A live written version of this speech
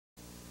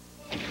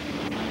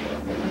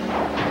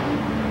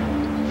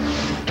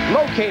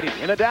Located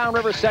in the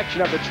downriver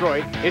section of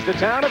Detroit is the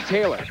town of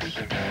Taylor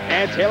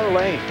and Taylor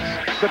Lanes.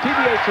 The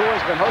PBA Tour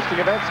has been hosting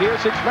events here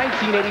since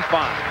 1985.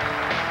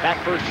 That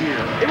first year,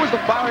 it was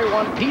the fiery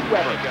one Pete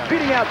Weber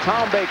beating out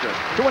Tom Baker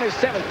to win his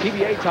 7th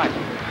PBA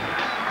title.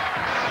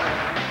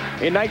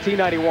 In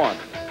 1991,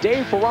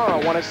 Dave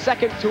Ferraro won his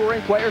 2nd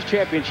Touring Players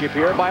Championship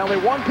here by only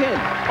 1 pin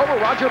over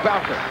Roger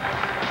Bowker.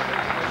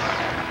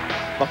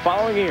 The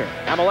following year,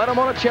 Amoletto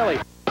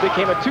Monticelli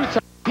became a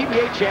 2-time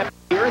PBA champion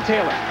here in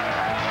Taylor.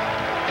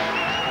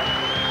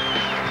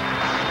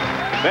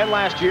 Then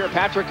last year,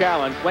 Patrick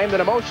Allen claimed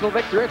an emotional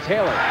victory at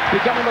Taylor,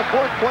 becoming the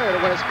 4th player to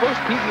win his first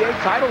PBA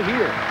title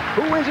here.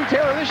 Who wins in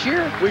Taylor this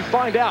year? We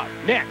find out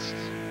next.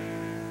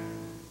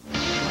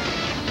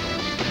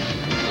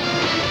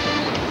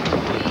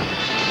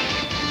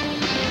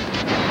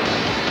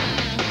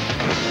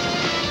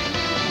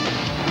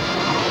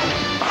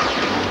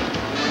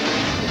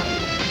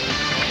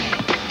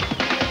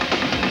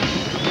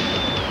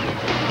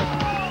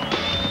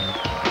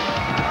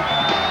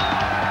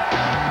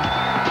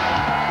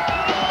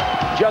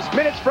 Just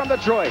minutes from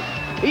Detroit,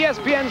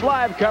 ESPN's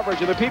live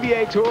coverage of the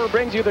PBA Tour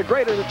brings you the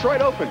Greater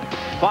Detroit Open.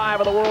 5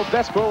 of the world's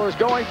best bowlers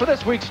going for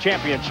this week's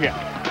championship.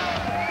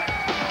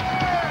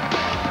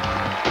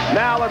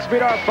 Now let's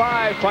meet our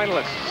 5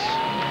 finalists.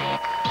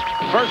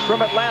 First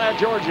from Atlanta,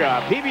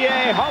 Georgia,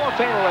 PBA Hall of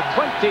Famer with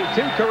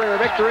 22 career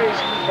victories,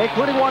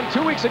 including one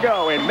 2 weeks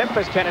ago in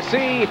Memphis,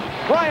 Tennessee,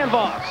 Brian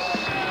Voss.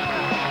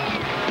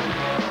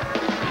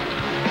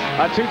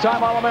 A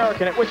 2-time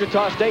All-American at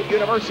Wichita State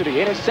University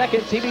in his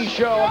 2nd TV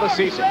show of the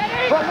season.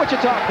 From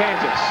Wichita,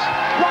 Kansas,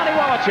 Lonnie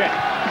Waliczek.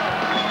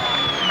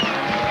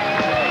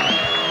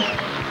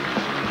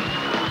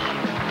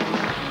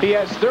 He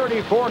has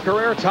 34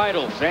 career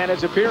titles and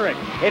is appearing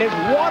in his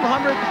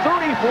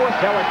 134th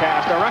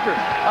telecast, a record.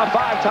 A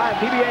 5-time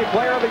PBA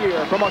Player of the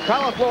Year from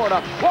Ocala,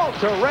 Florida,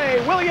 Walter Ray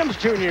Williams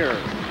Jr.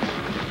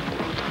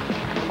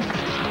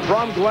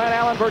 From Glen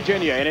Allen,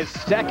 Virginia, in his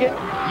 2nd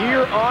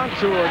year on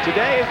tour.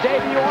 Today, his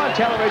debut on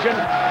television,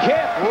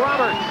 Kip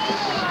Roberts.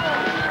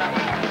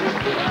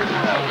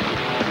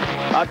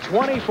 A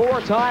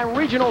 24-time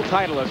regional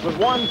titleist with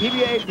 1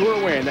 PBA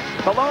Tour win.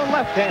 The lone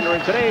left-hander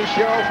in today's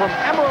show from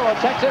Amarillo,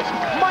 Texas,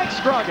 Mike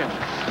Scroggins.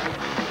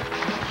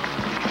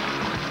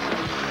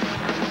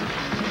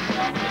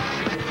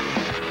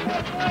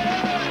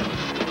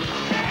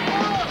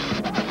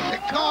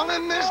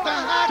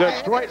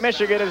 Detroit,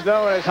 Michigan is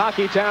known as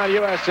Hockey Town,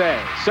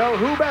 USA. So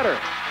who better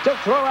to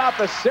throw out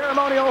the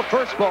ceremonial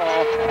first ball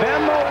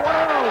than the one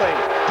and only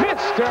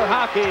Mr.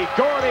 Hockey,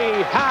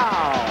 Gordie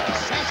Howe.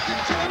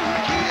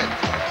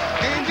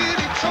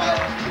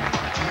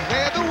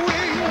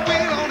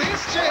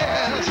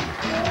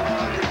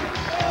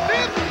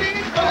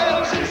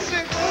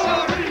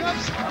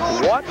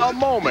 What a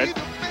moment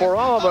for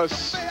all of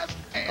us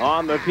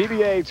on the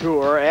PBA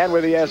Tour and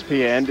with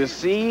ESPN to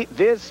see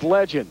this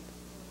legend.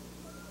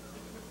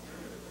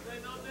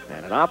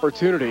 And an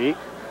opportunity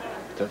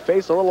to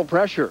face a little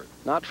pressure.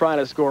 Not trying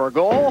to score a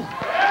goal,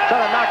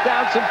 trying to knock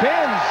down some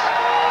pins.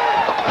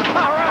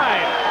 All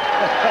right.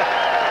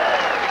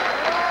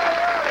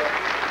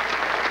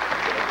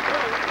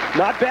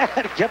 Not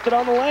bad. Kept it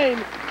on the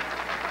lane.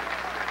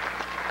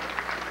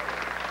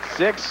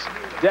 6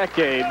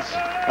 decades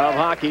of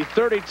hockey,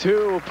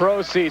 32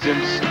 pro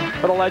seasons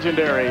for the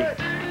legendary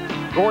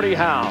Gordie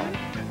Howe.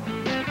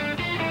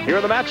 Here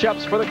are the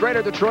matchups for the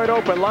Greater Detroit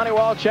Open. Lonnie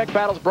Waliczek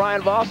battles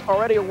Brian Voss,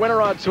 already a winner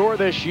on tour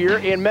this year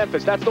in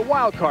Memphis. That's the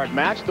wild card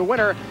match. The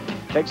winner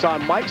takes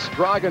on Mike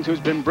Scroggins, who's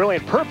been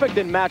brilliant, perfect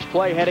in match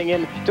play heading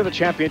into the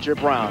championship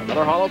round.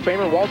 Another Hall of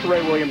Famer, Walter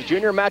Ray Williams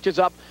Jr. matches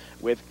up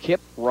with Kip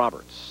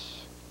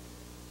Roberts.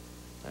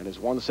 And his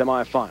 1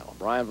 semifinal.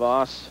 Brian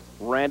Voss,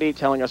 Randy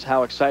telling us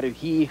how excited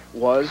he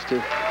was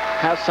to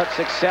have such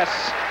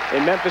success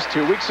in Memphis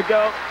 2 weeks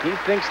ago. He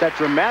thinks that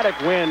dramatic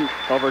win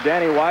over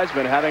Danny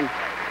Wiseman, having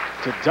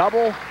to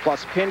double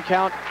plus pin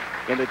count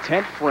in the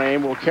 10th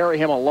frame, will carry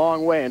him a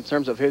long way in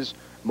terms of his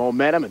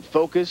momentum and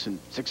focus and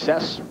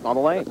success on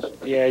the lanes.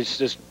 Yeah, it's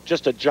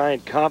just a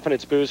giant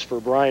confidence boost for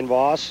Brian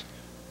Voss.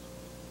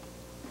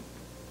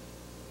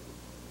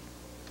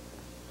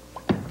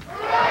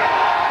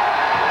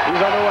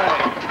 He's underway.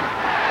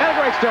 And a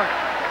great start.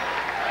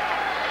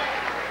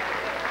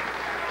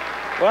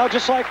 Well,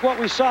 just like what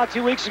we saw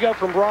 2 weeks ago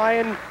from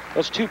Brian,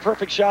 those 2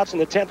 perfect shots in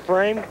the 10th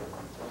frame.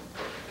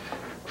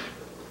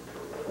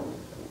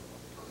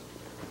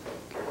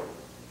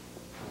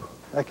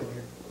 I can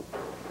hear you.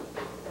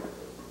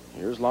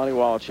 Here's Lonnie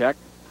Waliczek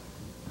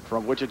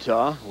from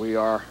Wichita. We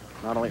are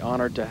not only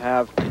honored to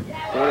have Gordie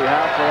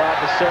Howe throw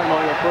out the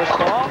ceremonial first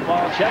ball.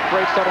 Waliczek,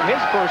 great start on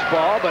his first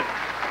ball, but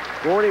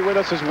Gordie with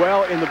us as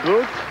well in the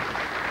booth.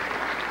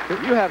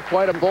 You have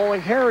quite a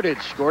bowling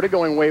heritage, Gordie,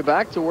 going way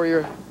back to where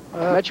you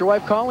met your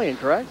wife Colleen,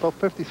 correct? About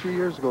 53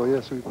 years ago,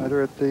 yes. We met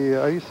her at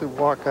the, I used to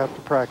walk after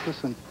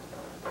practice, and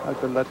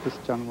I'd let this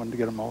gentleman to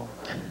get them all.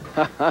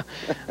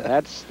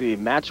 That's the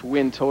match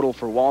win total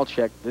for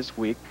Waliczek this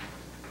week.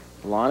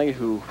 Lonnie,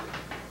 who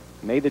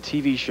made the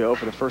TV show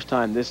for the first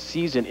time this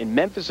season in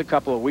Memphis a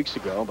couple of weeks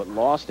ago, but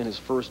lost in his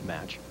first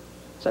match.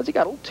 Says he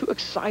got a little too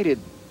excited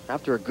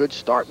after a good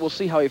start. We'll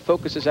see how he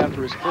focuses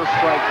after his first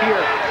strike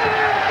here.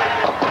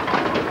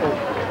 Oh.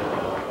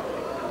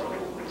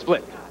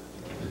 Split.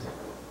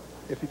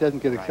 If he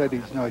doesn't get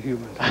excited, he's not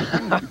human.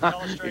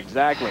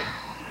 Exactly.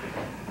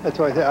 That's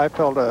why I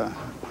felt a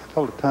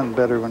ton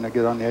better when I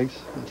get on the ice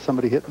and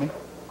somebody hit me.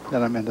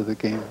 Then I'm into the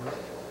game.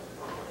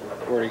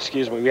 Gordy,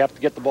 excuse me. We have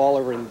to get the ball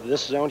over into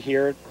this zone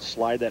here.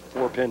 Slide that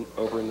 4-pin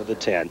over into the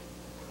 10.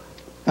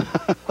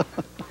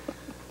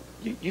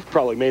 You've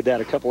probably made that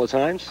a couple of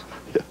times.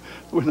 Yeah,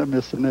 when I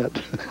miss the net.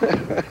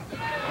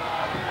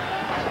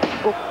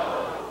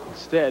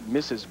 Instead,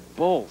 misses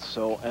both.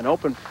 So an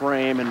open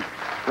frame. And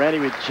Randy,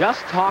 we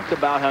just talked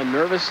about how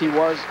nervous he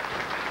was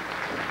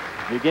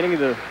beginning of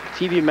the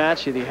TV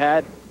match that he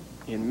had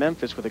in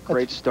Memphis with a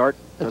great start.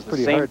 Does the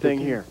same thing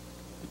here.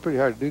 It's pretty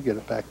hard to do, get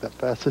it back that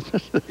fast.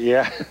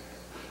 Yeah.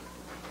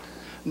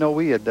 No,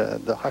 we had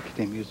the hockey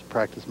team used to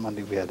practice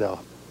Monday. We had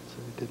off, so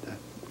we did that.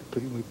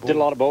 We did a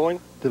lot of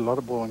bowling? Did a lot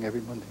of bowling every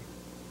Monday.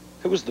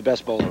 Who was the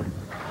best bowler?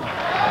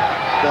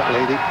 That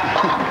lady.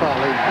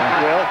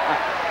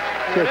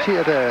 Well, she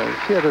had a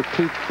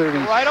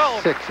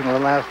 236, and the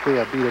last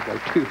day I beat her by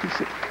 2.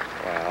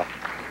 Wow.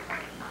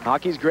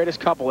 Hockey's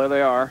greatest couple. There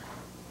they are.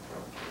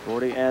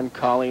 Gordy and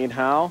Colleen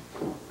Howe.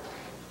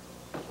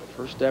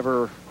 First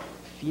ever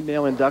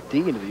female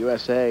inductee into the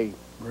USA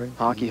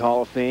Hockey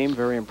Hall of Fame.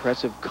 Very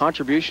impressive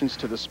contributions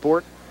to the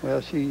sport.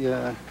 Well,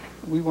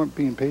 we weren't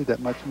being paid that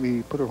much.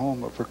 We put her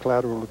home for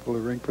collateral to pull a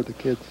ring for the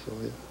kids. So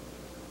yeah,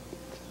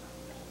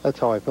 that's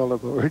how I felt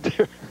about her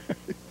there.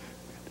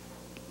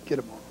 Get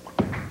him on.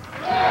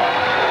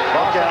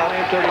 Voss on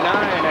lane 39.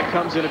 That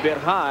comes in a bit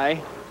high.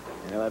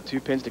 And he'll have 2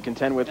 pins to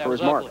contend with for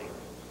his mark.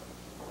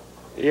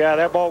 Yeah,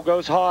 that ball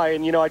goes high,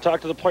 and you know, I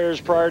talked to the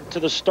players prior to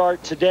the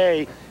start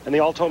today, and they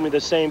all told me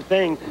the same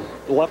thing.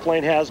 The left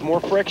lane has more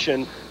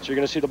friction, so you're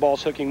going to see the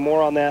balls hooking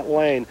more on that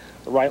lane.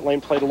 The right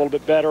lane played a little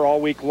bit better all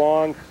week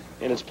long,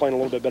 and it's playing a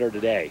little bit better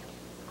today.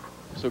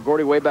 So,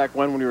 Gordy, way back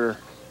when you were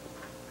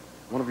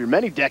one of your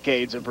many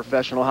decades of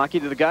professional hockey,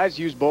 did the guys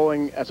use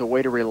bowling as a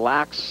way to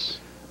relax?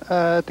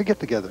 To get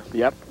together.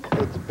 Yep.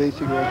 That's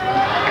basically.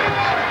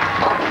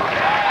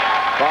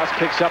 Voss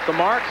picks up the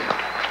mark.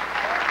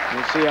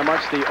 We'll see how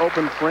much the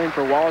open frame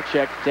for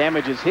Waliczek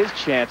damages his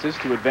chances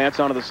to advance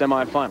on to the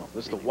semifinal.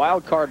 This is the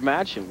wild card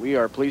match, and we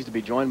are pleased to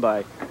be joined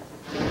by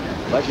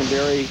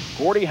legendary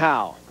Gordie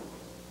Howe.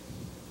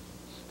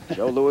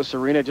 Joe Louis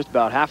Arena just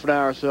about half an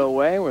hour or so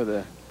away, where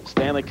the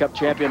Stanley Cup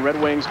champion Red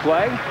Wings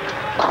play.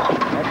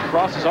 That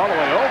crosses all the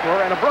way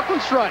over, and a Brooklyn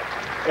strike.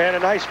 And a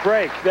nice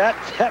break. That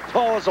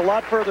ball is a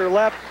lot further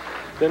left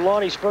than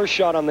Lonnie's first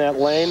shot on that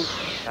lane.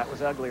 That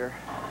was uglier.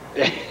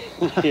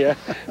 Yeah,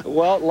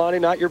 well, Lonnie,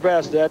 not your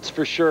best, that's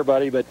for sure,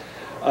 buddy, but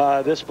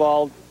this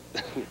ball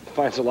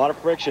finds a lot of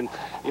friction.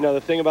 You know,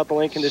 the thing about the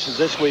lane conditions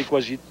this week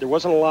was there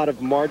wasn't a lot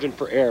of margin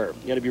for error.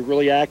 You had to be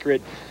really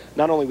accurate,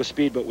 not only with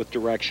speed, but with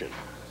direction.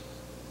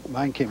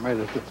 Mine came right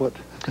at the foot.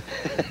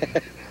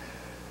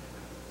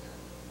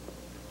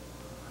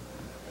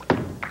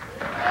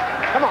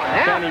 Come on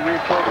now. Can he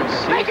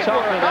refocus? Make He it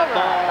toughened work. that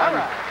ball. All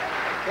right.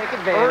 Take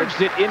advantage.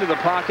 Urged it into the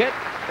pocket.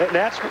 And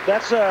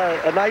that's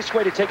a nice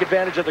way to take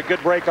advantage of the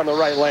good break on the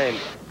right lane.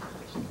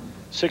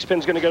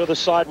 6-pin's going to go to the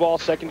sidewall,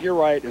 second to your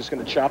right, and it's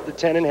going to chop the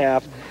 10 in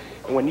half.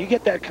 And when you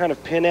get that kind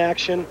of pin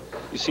action,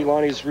 you see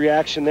Lonnie's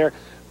reaction there.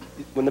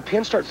 When the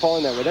pins start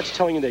falling that way, that's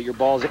telling you that your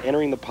ball is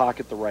entering the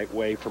pocket the right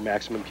way for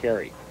maximum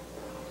carry.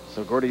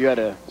 So, Gordy, you had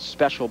a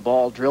special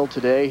ball drill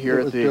today here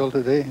at the... drilled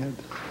today.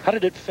 How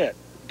did it fit?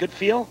 Good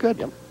feel? Good.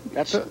 Yep.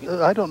 That's.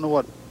 I don't know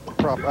what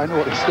prop. I know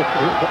what it's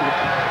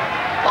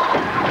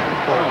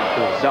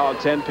Solid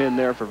 10-pin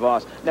there for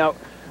Voss. Now,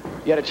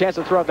 you had a chance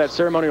to throw out that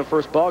ceremonial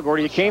first ball,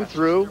 Gordy. You came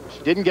through,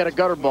 didn't get a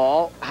gutter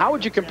ball. How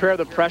would you compare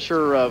the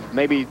pressure of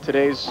maybe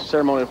today's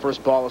ceremonial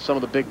first ball with some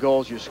of the big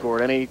goals you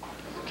scored? Any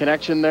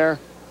connection there?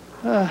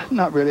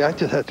 Not really. I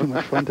just had too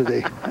much fun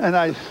today, and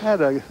I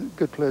had a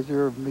good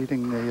pleasure of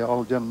meeting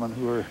all the gentlemen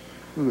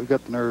who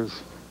got the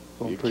nerves.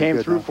 You came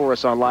through for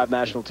us on live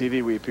national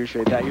TV. We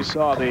appreciate that. You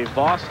saw the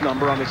Voss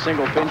number on the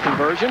single pin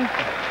conversion.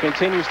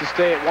 Continues to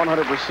stay at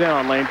 100%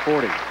 on lane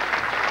 40.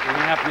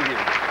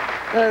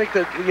 I think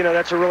that, you know,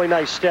 that's a really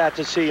nice stat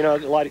to see. You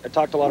know, I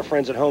talked to a lot of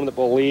friends at home that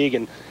bowl league,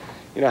 and,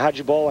 you know, how'd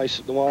you bowl? I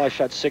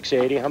shot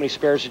 680. How many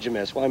spares did you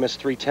miss? Well, I missed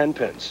 3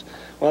 10-pins.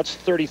 Well, that's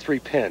 33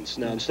 pins.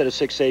 Now, instead of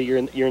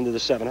 680, you're into the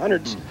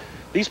 700s.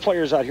 These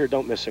players out here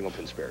don't miss single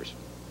pin spares.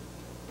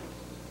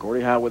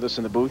 Gordie Howe with us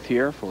in the booth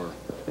here for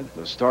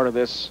the start of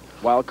this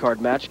wild card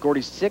match.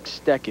 Gordie, 6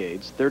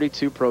 decades,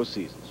 32 pro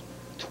seasons,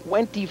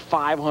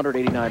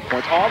 2,589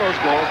 points. All those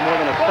goals, more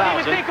than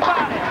 1,000.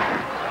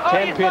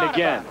 10-pin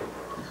again.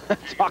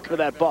 Talking to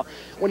that ball.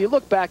 When you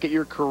look back at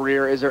your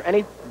career, is there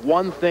any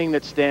one thing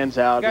that stands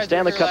out? The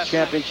Stanley Cup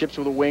championships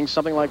with the Wings,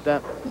 something like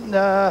that?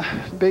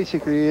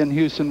 Basically in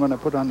Houston when I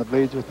put on the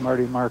blades with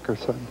Marty Marker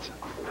sons.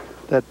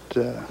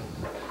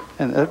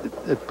 And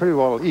it pretty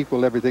well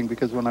equaled everything,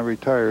 because when I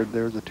retired,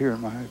 there was a tear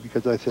in my eye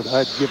because I said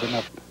I'd given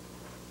up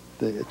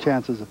the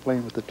chances of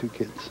playing with the 2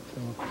 kids.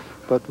 So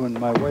But when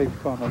my wife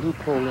found a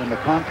loophole in the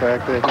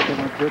contract, they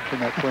went good from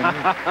that point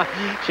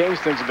on.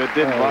 Changed things a bit,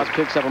 didn't Voss?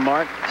 Picks up a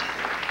mark.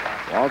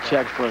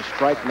 Waliczek for a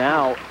strike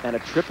now, and a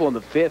triple in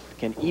the 5th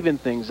can even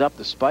things up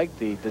despite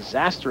the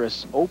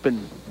disastrous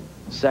open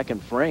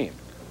second frame.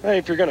 Hey,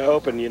 if you're going to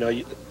open, you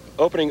know,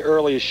 opening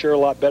early is sure a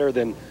lot better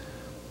than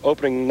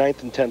opening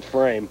 9th and 10th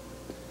frame.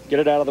 Get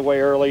it out of the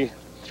way early,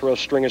 throw a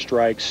string of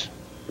strikes,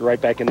 you're right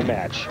back in the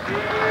match.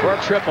 For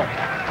a triple.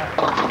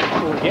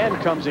 Again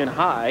comes in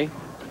high,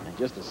 and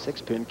just a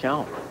 6-pin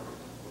count.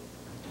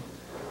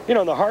 You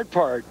know, the hard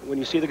part when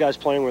you see the guys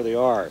playing where they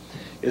are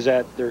is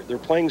that they're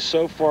playing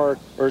so far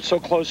or so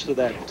close to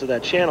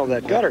that channel,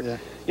 that gutter,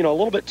 you know, a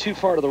little bit too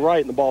far to the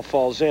right and the ball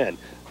falls in.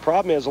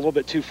 Problem is a little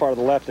bit too far to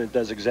the left and it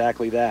does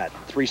exactly that.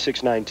 3,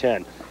 6, 9,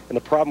 10. And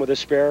the problem with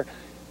this spare,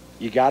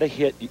 you got to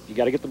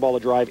get the ball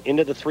to drive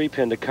into the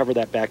 3-pin to cover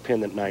that back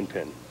pin, that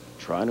 9-pin.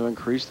 Trying to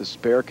increase the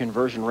spare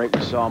conversion rate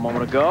we saw a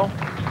moment ago.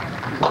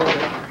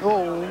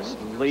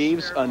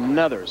 Leaves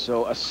another.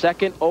 So a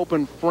second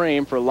open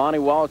frame for Lonnie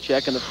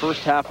Waliczek in the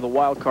first half of the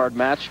wild card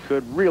match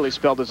could really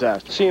spell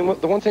disaster. See,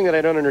 the one thing that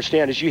I don't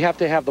understand is you have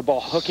to have the ball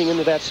hooking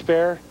into that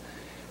spare,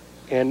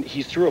 and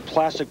he threw a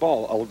plastic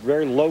ball, a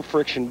very low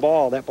friction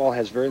ball. That ball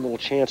has very little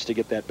chance to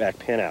get that back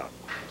pin out.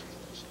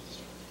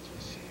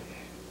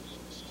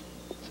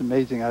 It's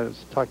amazing. I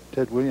was talking to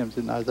Ted Williams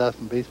and I was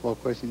asking baseball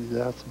questions. He's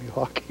asking me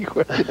hockey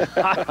questions.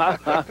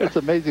 It's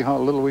amazing how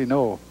little we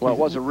know. Well, it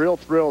was a real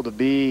thrill to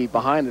be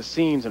behind the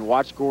scenes and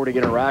watch Gordy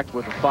interact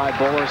with the 5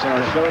 bowlers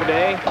on our show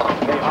today.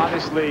 They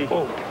obviously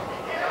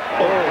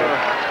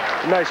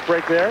Nice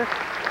break there.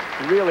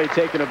 Really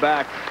taken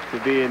aback to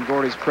be in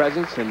Gordy's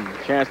presence and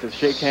a chance to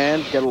shake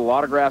hands, get a little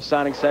autograph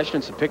signing session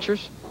and some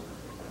pictures.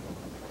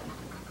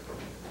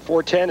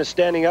 410 is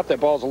standing up. That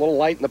ball's a little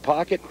light in the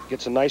pocket.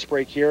 Gets a nice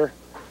break here.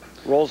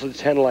 Rolls to the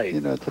 10 late.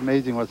 You know, it's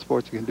amazing what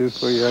sports can do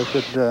for you. I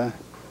said,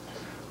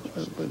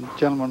 the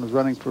gentleman was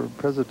running for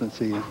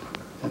presidency,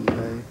 and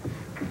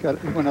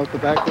he went out the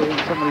back way, and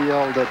somebody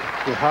yelled that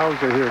the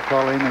Hauser here,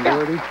 Colleen and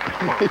Gordy.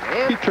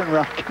 He turned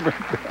around and came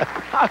right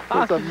back.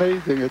 It's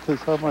amazing. It's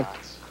just how much.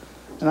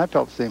 And I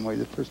felt the same way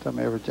the first time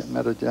I ever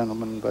met a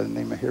gentleman by the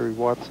name of Harry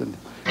Watson.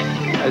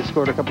 I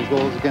scored a couple of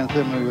goals against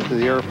him with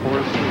the Air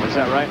Force. Is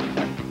that right?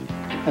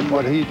 And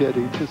what he did,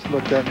 he just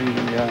looked at me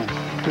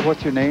and said,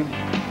 "What's your name?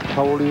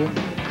 How old are you?"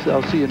 I said,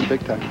 "I'll see you in the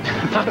big time."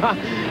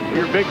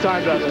 You're big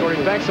time,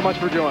 Gordy. Thanks so much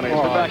for joining us.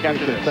 We're back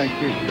after this. Thank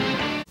you.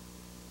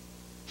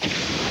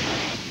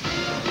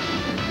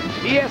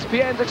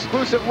 ESPN's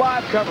exclusive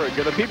live coverage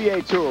of the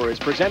PBA Tour is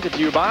presented to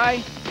you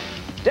by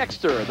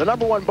Dexter, the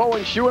 #1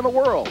 bowling shoe in the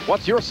world.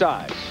 What's your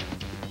size?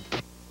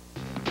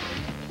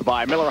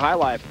 By Miller High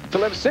Life. To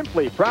live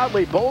simply,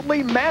 proudly,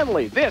 boldly,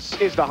 manly. This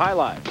is the High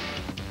Life.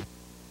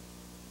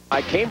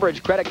 By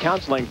Cambridge Credit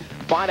Counseling.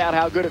 Find out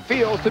how good it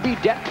feels to be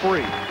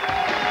debt-free.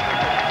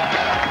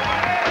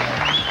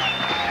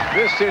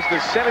 This is the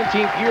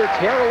 17th year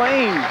Terra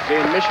Lanes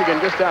in Michigan,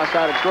 just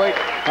outside Detroit,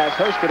 has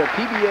hosted a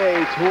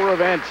PBA Tour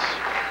event.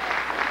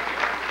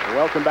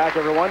 Welcome back,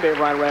 everyone. Dave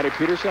Ryan, Randy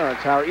Peterson, our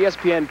entire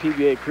ESPN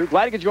PBA crew.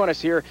 Glad you could join us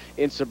here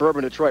in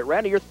suburban Detroit.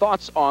 Randy, your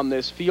thoughts on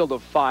this field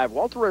of 5.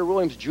 Walter Ray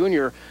Williams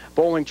Jr.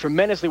 bowling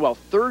tremendously well.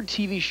 3rd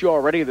TV show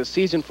already of the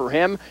season for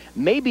him.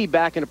 Maybe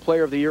back into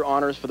Player of the Year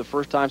honors for the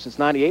first time since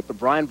 '98, but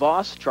Brian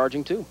Voss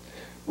charging too.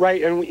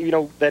 Right, and you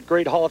know, that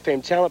great Hall of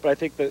Fame talent, but I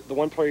think the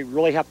one player you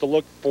really have to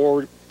look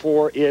for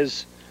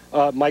is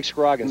Mike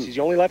Scroggins. He's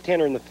the only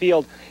left-hander in the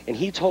field, and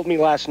he told me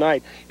last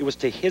night it was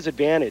to his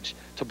advantage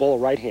to bowl a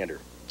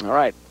right-hander. All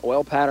right,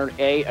 oil pattern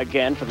A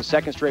again for the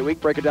 2nd straight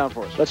week. Break it down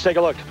for us. Let's take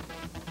a look.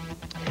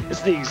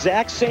 It's the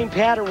exact same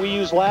pattern we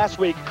used last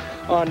week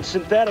on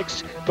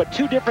synthetics, but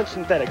 2 different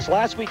synthetics.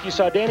 Last week you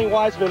saw Danny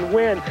Wiseman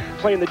win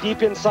playing the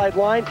deep inside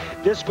line.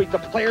 This week the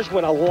players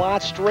went a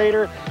lot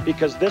straighter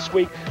because this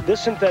week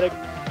this synthetic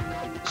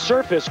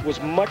surface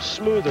was much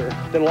smoother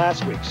than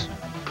last week's.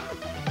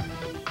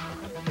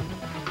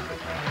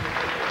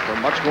 For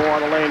much more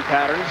on the lane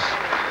patterns,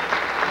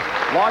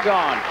 log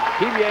on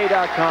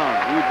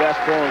PBA.com, the best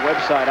bowling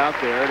website out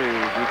there to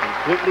be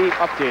completely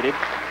updated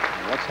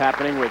on what's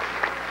happening with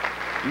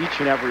each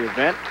and every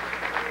event.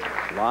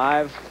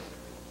 Live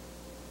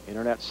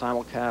internet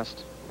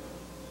simulcast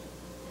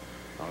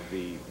of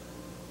the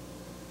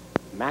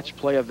match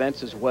play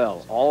events as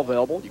well. All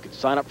available. You can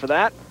sign up for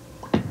that.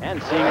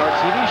 And seeing our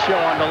TV show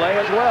on delay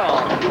as well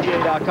on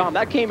PBA.com.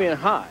 That came in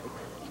high.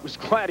 Was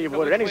glad he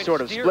avoided any sort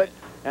of split.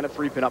 And a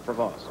 3-pin up for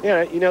Voss.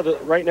 Yeah, you know,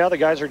 right now the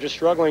guys are just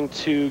struggling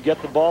to get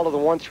the ball to the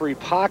 1-3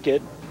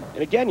 pocket.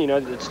 And again, you know,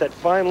 it's that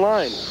fine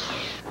line.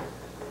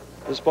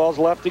 This ball's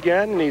left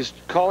again, and he's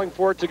calling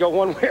for it to go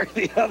one way or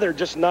the other,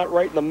 just not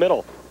right in the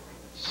middle.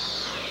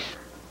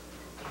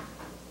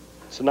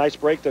 It's a nice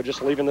break, though,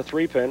 just leaving the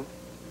 3-pin.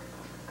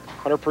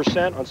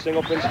 100% on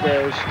single-pin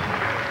spares.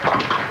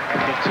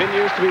 And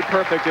continues to be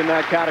perfect in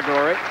that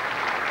category.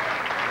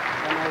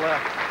 On the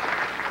left.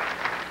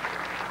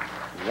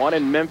 One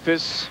in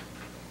Memphis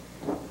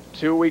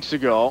 2 weeks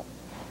ago,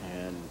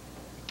 and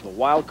the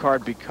wild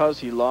card because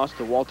he lost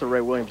to Walter Ray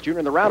Williams Jr.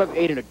 in the round of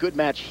 8 in a good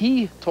match.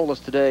 He told us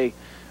today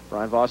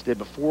Brian Voss did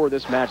before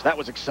this match. That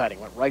was exciting.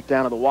 Went right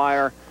down to the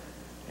wire,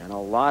 and a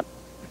lot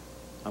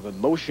of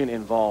emotion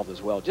involved as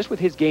well, just with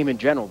his game in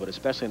general, but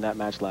especially in that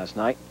match last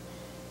night.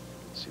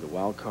 See the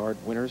wild card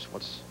winners.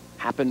 What's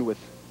happened with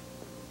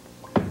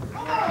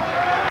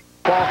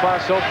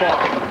qualifier so far?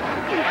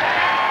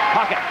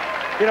 Pocket.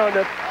 You know, in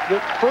the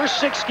first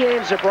 6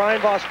 games that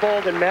Brian Voss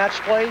bowled in match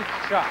play,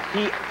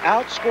 he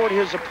outscored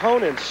his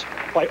opponents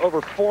by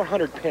over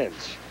 400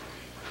 pins.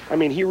 I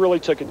mean, he really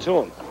took it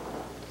to him.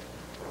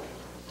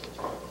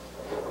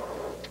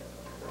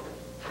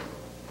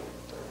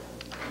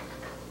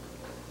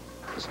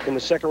 In the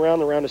second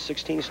round, the round of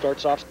 16,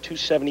 starts off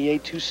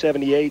 278,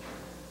 278.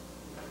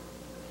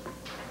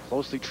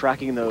 Closely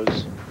tracking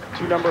those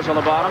 2 numbers on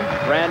the bottom.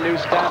 Brand new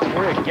stats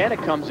here. Again, it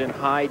comes in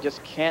high.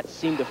 Just can't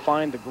seem to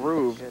find the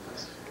groove.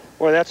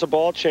 Boy, that's a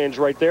ball change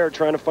right there.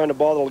 Trying to find a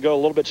ball that'll go a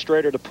little bit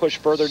straighter to push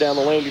further down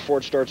the lane before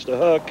it starts to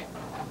hook.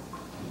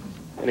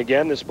 And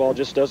again, this ball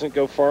just doesn't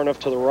go far enough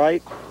to the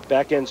right.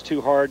 Back end's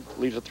too hard,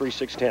 leaves a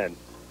 3-6-10.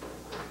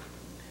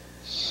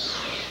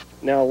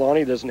 Now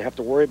Lonnie doesn't have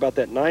to worry about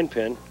that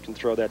 9-pin. Can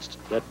throw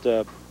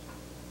that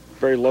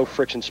very low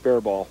friction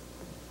spare ball.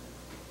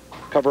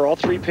 Cover all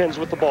 3 pins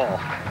with the ball.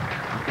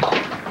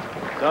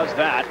 Does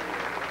that.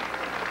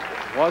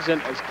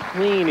 Wasn't as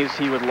clean as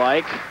he would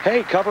like.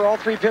 Hey, cover all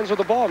 3 pins with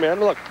the ball, man.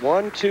 Look,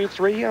 1, 2,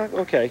 3. Yeah,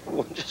 okay.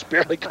 Well, just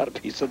barely got a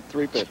piece of the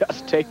 3-pin.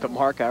 Just take the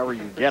mark however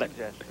you get it.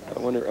 I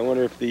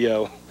wonder if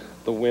the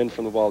wind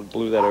from the ball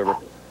blew that over.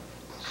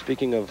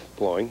 Speaking of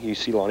blowing, you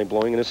see Lonnie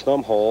blowing in his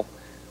thumb hole.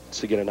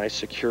 To get a nice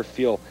secure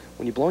feel.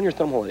 When you blow in your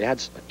thumb hole, it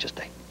adds just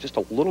a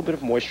little bit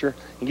of moisture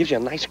and gives you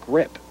a nice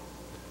grip.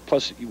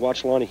 Plus, you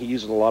watch Lonnie, he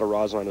uses a lot of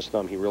rosin on his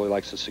thumb. He really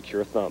likes a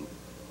secure thumb.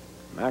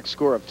 Max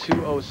score of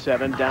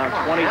 207, down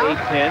 28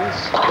 pins.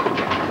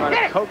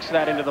 Trying to coax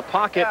that into the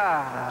pocket.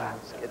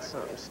 Let's get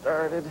something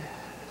started.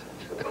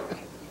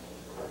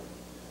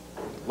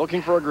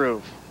 Looking for a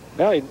groove.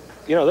 Now, you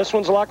know, this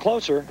one's a lot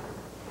closer.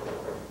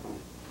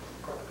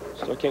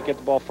 Still can't get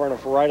the ball far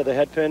enough right of the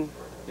head pin.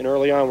 And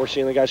early on, we're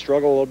seeing the guy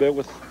struggle a little bit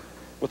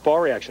with ball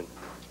reaction.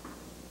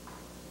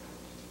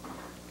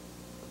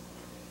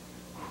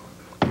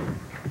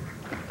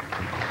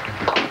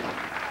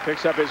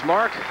 Picks up his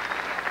mark.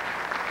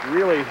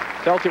 Really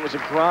felt it was a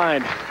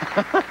grind.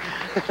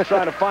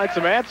 Trying to find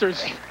some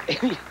answers.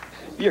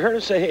 You heard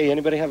him say, hey,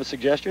 anybody have a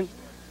suggestion?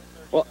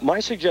 Well,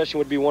 my suggestion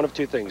would be one of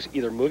 2 things.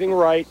 Either moving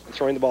right,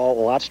 throwing the ball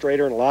a lot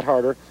straighter and a lot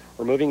harder,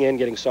 or moving in,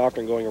 getting softer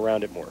and going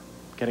around it more.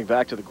 Getting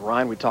back to the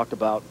grind we talked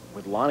about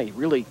with Lonnie,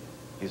 really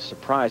is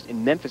surprised.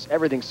 In Memphis,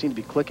 everything seemed to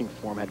be clicking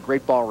for him. Had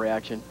great ball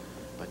reaction,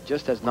 but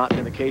just has not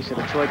been the case in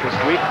Detroit this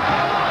week.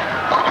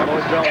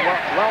 Almost done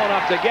well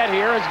enough to get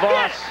here as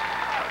Voss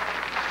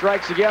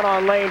strikes again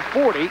on lane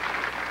 40.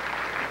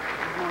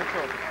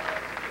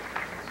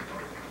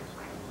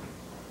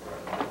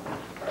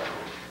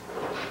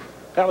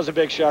 That was a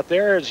big shot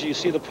there. As you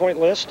see the point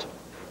list,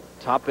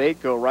 Top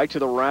 8 go right to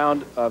the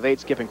round of 8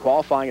 skipping,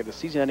 qualifying at the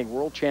season-ending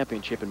World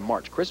Championship in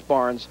March. Chris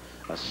Barnes,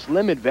 a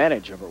slim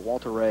advantage over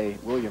Walter Ray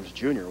Williams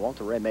Jr.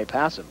 Walter Ray may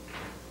pass him.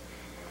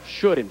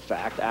 Should, in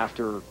fact,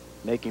 after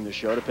making the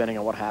show, depending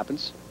on what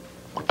happens.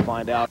 We'll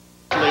find out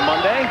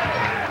Monday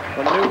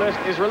when the new list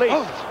is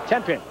released.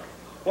 10-pin.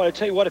 Well, I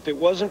tell you what, if it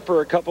wasn't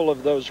for a couple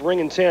of those ring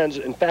and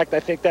 10s, in fact, I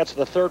think that's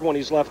the 3rd one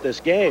he's left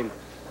this game,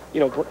 you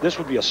know, this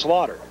would be a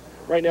slaughter.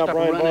 Right now,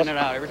 Brian Voss. It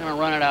out. Every time I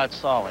run it out, it's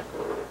solid.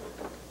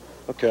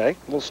 Okay,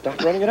 well, stop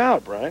running it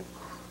out, Brian.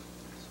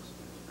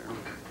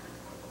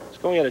 It's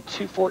going at a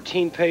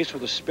 214 pace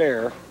with a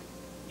spare.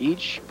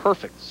 Each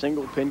perfect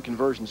single pin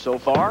conversion so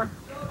far.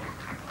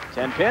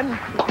 10 pin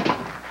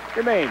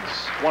remains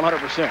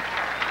 100%.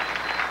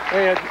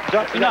 And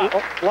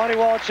Lonnie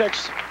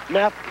Waliczek's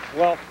math,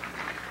 well,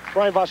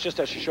 Brian Voss just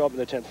has to show up in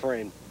the 10th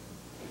frame.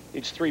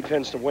 Needs 3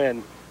 pins to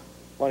win.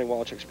 Lonnie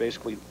Waliczek's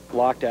basically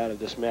locked out of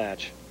this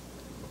match.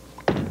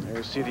 There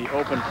you see the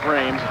open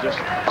frames. Just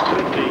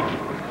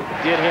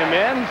did him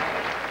in.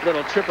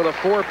 Little trip of the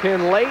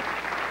 4-pin late.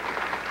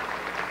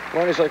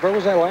 Lonnie's like, where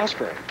was that last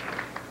frame?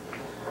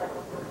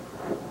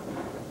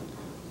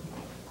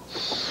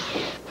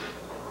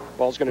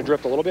 Ball's going to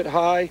drift a little bit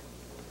high.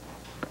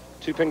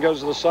 2-pin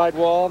goes to the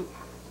sidewall.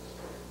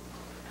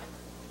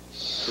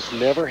 This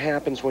never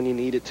happens when you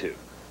need it to.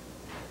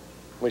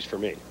 At least for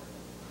me.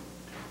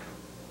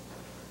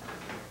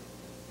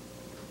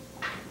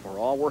 We're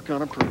all working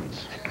on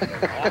improvements.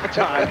 All the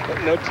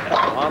time. No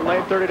doubt. On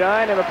lane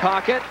 39 in the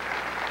pocket.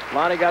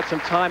 Lonnie got some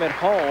time at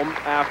home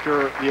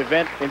after the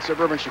event in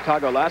suburban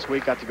Chicago last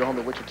week. Got to go home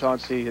to Wichita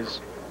and see his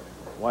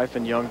wife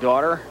and young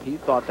daughter. He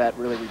thought that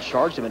really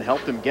recharged him and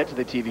helped him get to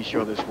the TV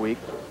show this week.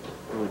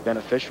 Really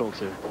beneficial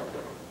to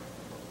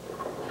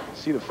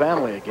see the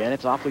family again.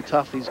 It's awfully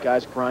tough. These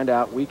guys grind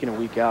out week in and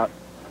week out.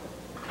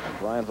 And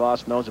Brian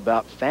Voss knows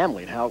about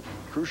family and how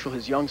crucial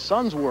his young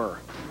sons were.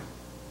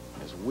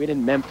 His win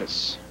in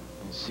Memphis.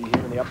 You see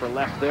him in the upper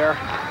left there.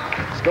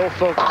 Still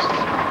focused.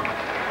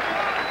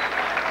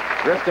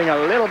 Drifting a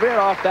little bit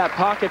off that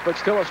pocket, but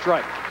still a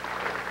strike.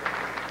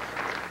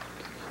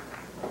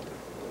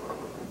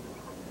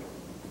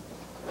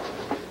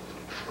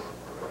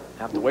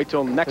 Have to wait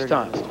till next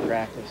time. To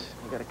practice.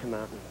 You got to come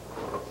out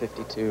in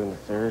 52 in the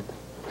third.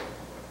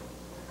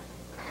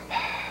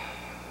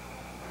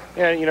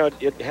 And, you know,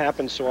 it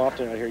happens so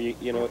often out here,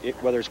 you know,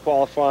 whether it's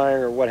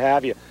qualifying or what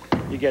have you,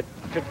 you get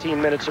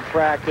 15 minutes of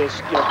practice.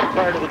 You know,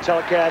 prior to the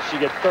telecast, you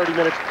get 30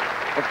 minutes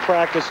of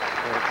practice,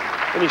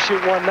 and you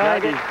shoot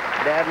 190.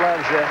 Dad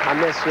loves you. I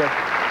miss you.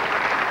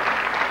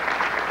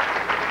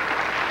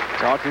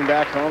 Talking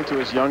back home to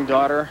his young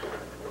daughter,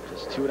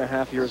 just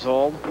 2.5 years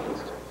old.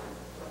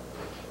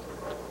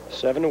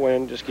 7 to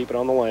win, just keep it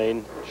on the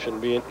lane.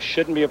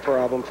 Shouldn't be a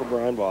problem for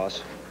Brian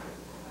Voss.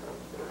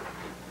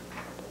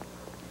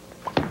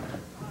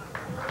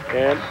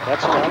 And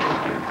that's enough.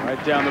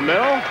 Right down the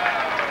middle.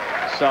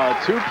 Solid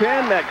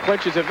 2-pin that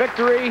clinches a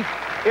victory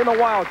in the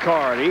wild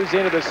card. He's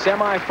into the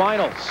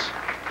semifinals.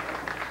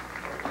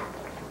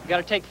 You got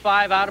to take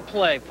 5 out of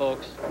play,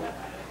 folks.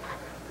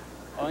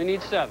 Only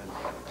need 7.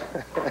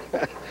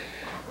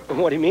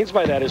 What he means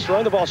by that is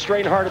throwing the ball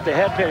straight and hard at the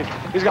head pin.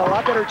 He's got a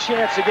lot better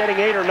chance of getting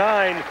 8 or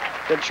 9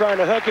 than trying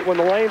to hook it when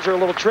the lanes are a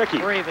little tricky.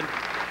 We're even.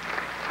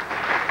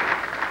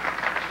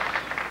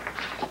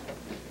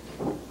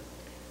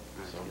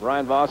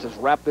 Brian Voss has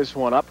wrapped this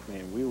one up,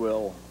 and we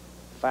will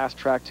fast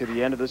track to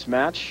the end of this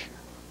match.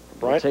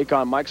 We'll take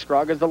on Mike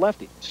Scroggins, the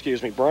lefty.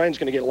 Excuse me, Brian's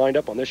going to get lined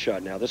up on this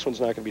shot now. This one's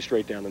not going to be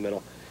straight down the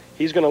middle.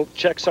 He's going to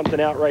check something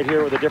out right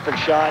here with a different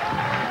shot.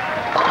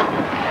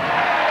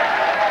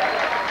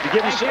 You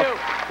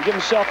give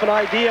himself an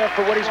idea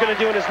for what he's going to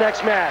do in his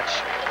next match.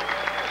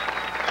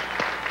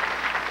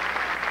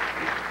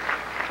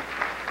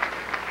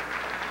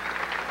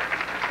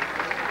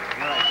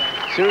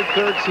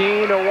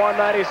 .213 to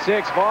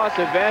 196. Voss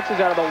advances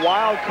out of the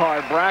wild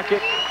card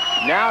bracket,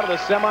 now to the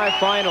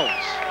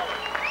semifinals.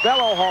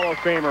 Fellow Hall of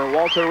Famer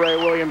Walter Ray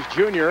Williams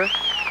Jr.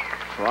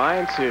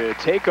 trying to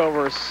take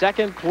over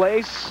second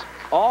place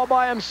all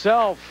by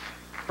himself,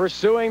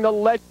 pursuing the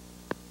legend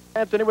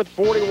Anthony with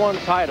 41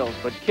 titles.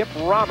 But Kip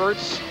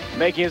Roberts,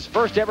 making his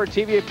first ever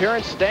TV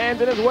appearance,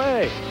 stands in his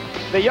way.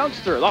 The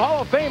youngster, the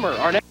Hall of Famer,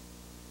 Arnett.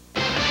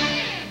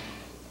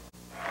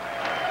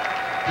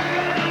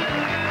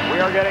 We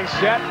are getting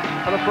set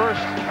for the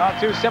first of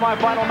 2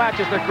 semifinal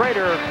matches. The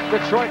Greater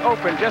Detroit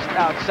Open just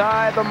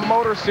outside the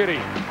Motor City.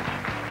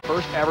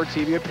 First ever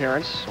TV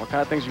appearance. What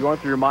kind of things are going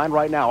through your mind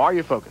right now? Are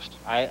you focused?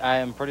 I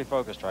am pretty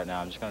focused right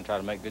now. I'm just going to try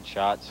to make good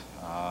shots.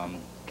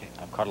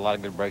 I've caught a lot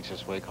of good breaks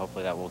this week.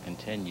 Hopefully that will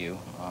continue.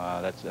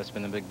 That's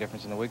been the big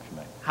difference in the week for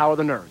me. How are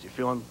the nerves? You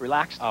feeling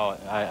relaxed? Oh,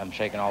 I'm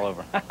shaking all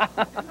over.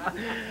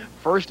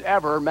 First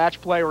ever match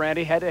play,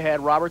 Randy,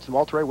 head-to-head, Roberts and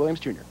Walter Ray Williams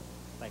Jr.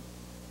 Thank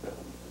you.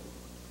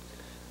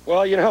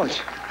 Well, you know,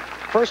 it's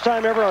first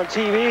time ever on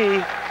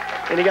TV,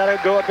 and you got to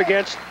go up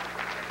against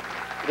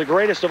the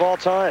greatest of all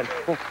time.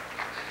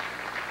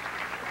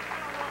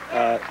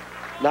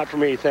 Not for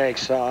me,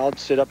 thanks. I'll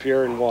sit up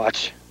here and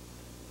watch.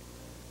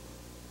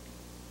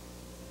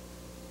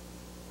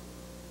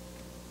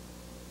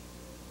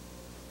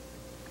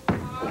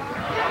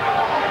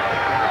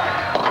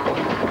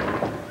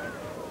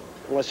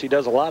 Unless he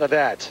does a lot of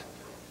that.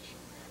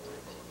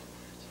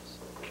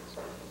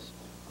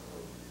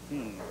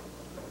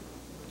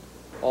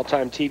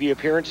 All-time TV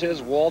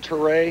appearances, Walter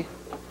Ray.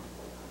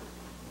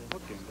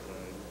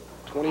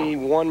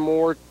 21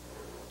 more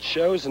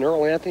shows than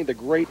Earl Anthony, the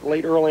great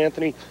late Earl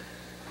Anthony.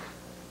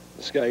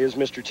 This guy is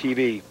Mr.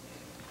 TV.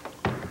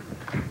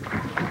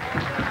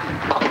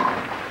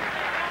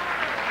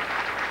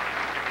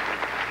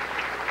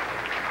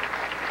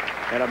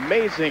 An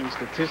amazing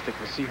statistic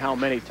to see how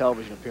many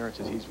television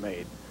appearances he's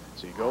made.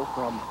 So you go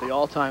from the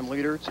all-time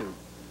leader to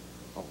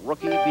a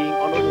rookie being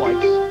under the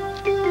lights.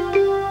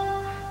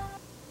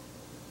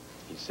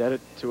 He said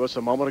it to us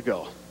a moment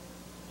ago.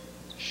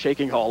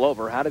 Shaking all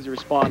over. How does he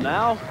respond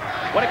now?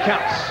 When it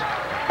counts.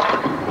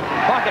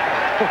 Pocket.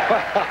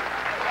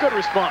 Good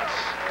response.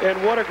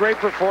 And what a great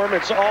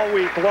performance all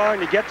week long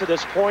to get to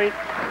this point.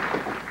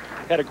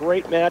 Had a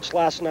great match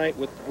last night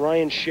with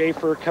Ryan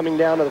Schaefer coming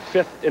down to the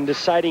 5th and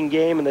deciding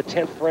game in the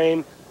 10th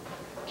frame.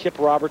 Kip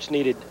Roberts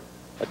needed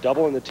a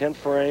double in the 10th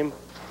frame.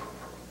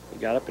 He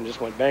got up and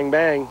just went bang,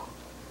 bang.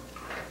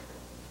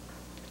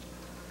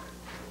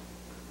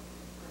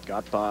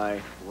 Got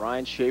by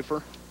Ryan Schaefer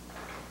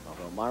of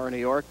Elmira, New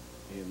York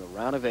in the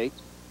round of 8.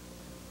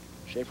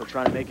 Schaefer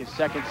trying to make his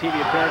second TV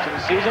appearance of the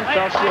season.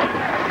 Fell short.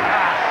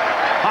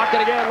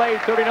 Pocket again,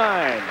 late 39.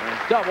 And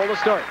double to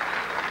start.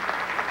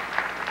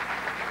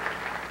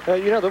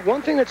 You know, the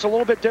one thing that's a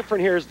little bit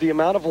different here is the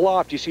amount of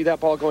loft. You see that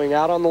ball going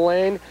out on the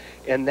lane,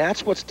 and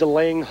that's what's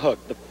delaying hook.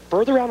 The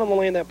further out on the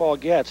lane that ball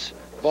gets,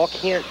 the ball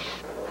can't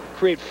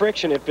create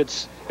friction if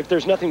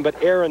there's nothing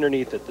but air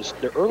underneath it.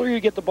 The earlier you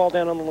get the ball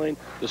down on the lane,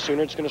 the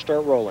sooner it's going to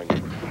start rolling.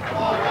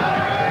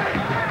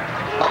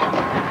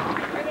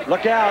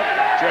 Look out.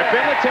 Trip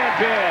in the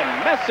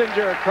 10-pin.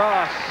 Messenger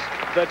across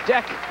the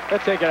deck.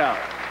 Let's take it out.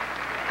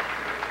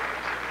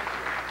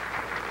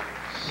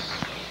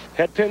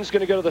 Head pin's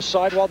going to go to the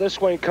sidewall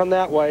this way and come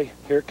that way.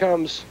 Here it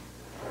comes.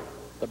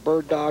 The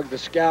bird dog, the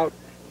scout.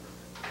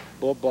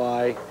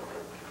 Bye-bye.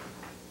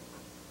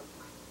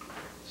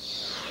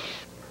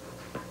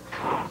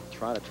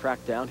 trying to track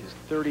down his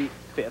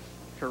 35th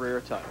career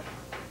title.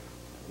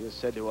 He has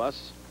said to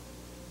us,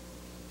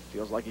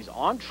 feels like he's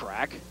on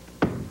track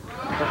for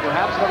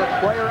perhaps another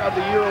Player of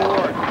the Year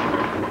award.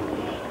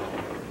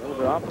 A little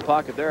bit off the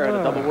pocket there at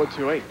a double wood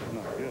 2-8.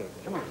 Not good.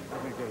 Come on,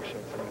 let me get a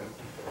shot for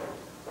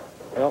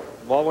that. Well,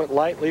 ball went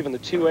light, leaving the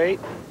 2-8.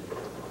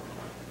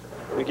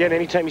 Again,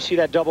 anytime you see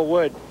that double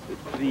wood,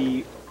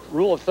 the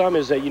rule of thumb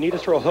is that you need to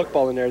throw a hook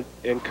ball in there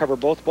and cover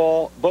both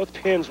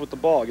pins with the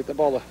ball. Get the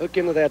ball to hook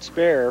into that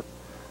spare.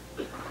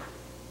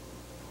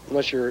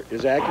 Unless you're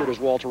as accurate as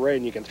Walter Ray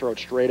and you can throw it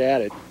straight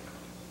at it.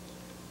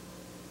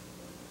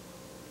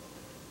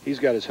 He's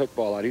got his hook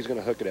ball out. He's going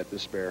to hook it at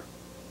this spare.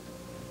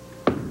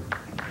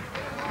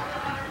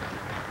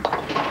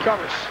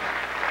 Covers.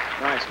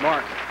 Nice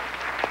mark.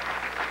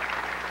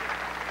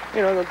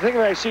 You know, the thing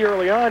that I see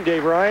early on,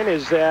 Dave Ryan,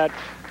 is that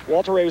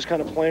Walter Ray was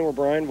kind of playing where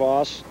Brian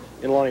Voss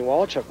and Lonnie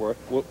Waliczek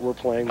were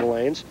playing the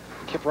lanes.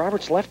 Kip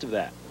Roberts left of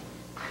that.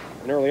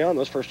 And early on,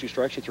 those first 2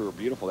 strikes he threw were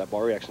beautiful. That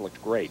ball reaction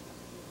looked great.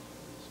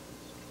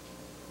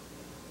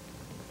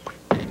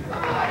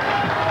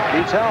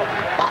 Needs help.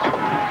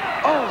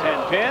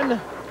 Oh, 10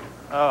 pin.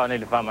 Oh, I need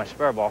to find my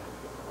spare ball.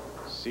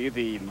 See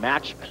the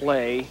match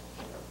play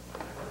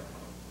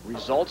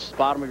results,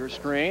 bottom of your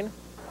screen.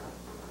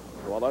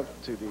 Well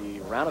up to the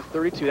round of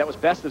 32. That was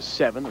best of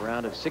 7, the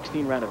round of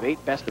 16, round of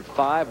 8, best of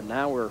 5, and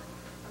now we're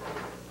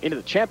into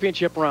the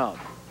championship round.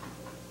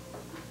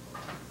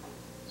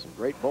 Some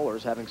great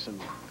bowlers having some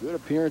good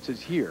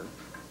appearances here.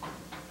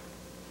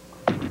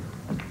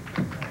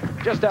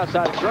 Just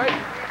outside strike.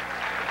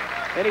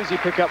 An easy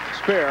pickup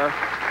spare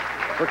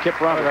for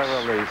Kip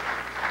Roberts.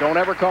 Don't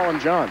ever call him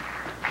John.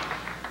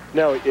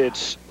 No,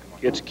 it's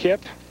Kip,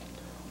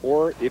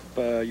 or if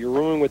you're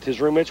rooming with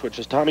his roommates, which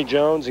is Tommy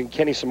Jones and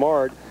Kenny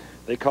Samard,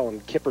 they call him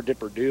Kipper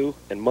Dipper Doo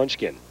and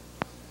Munchkin.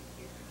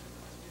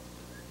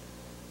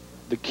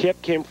 The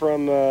Kip came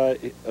from a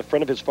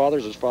friend of his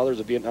father's. His father's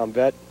a Vietnam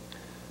vet.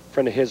 A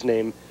friend of his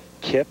named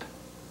Kip.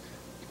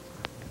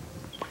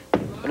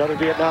 Another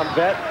Vietnam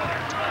vet.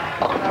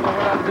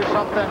 Do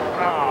something.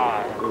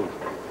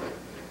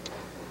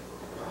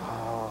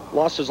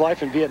 Lost his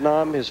life in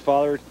Vietnam. His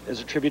father, as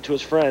a tribute to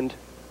his friend,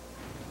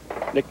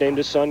 nicknamed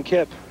his son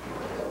Kip.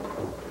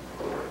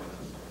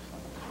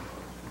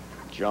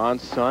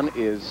 John's son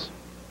is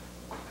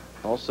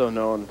also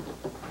known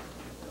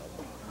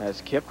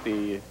as Kip,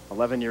 the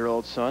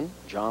 11-year-old son,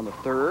 John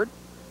III.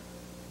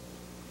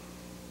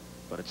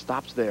 But it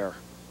stops there.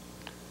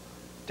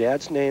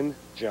 Dad's name,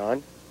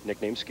 John,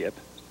 nickname Skip.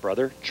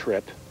 Brother,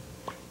 Trip.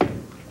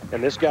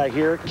 And this guy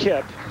here,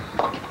 Kip.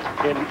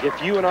 And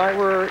if you and I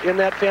were in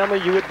that family,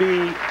 you would be...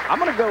 I'm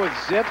going to go with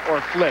Zip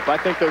or Flip. I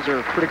think those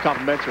are pretty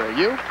complimentary.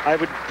 You? I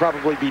would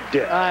probably be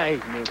Dip.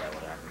 I knew that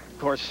would happen. Of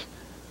course.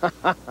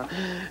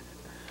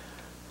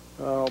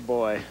 Oh,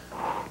 boy.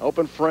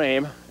 Open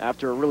frame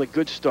after a really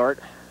good start.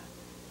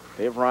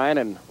 Dave Ryan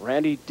and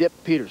Randy Dip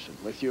Peterson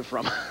with you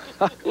from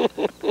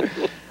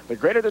the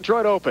Greater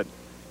Detroit Open.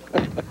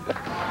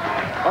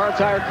 Our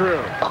entire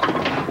crew.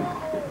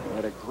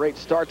 Had a great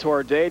start to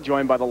our day,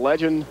 joined by the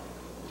legend,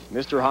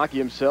 Mr. Hockey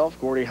himself,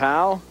 Gordie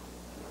Howe.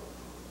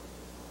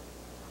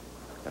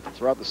 Got to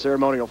throw out the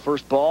ceremonial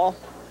first ball.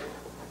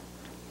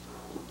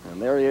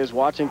 And there he is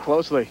watching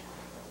closely.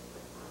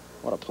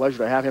 What a pleasure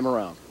to have him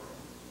around.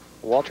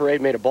 Walter Ray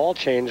made a ball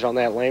change on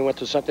that lane, went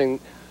to something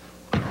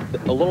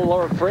a little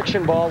lower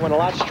friction ball, went a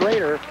lot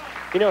straighter.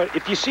 You know,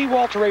 if you see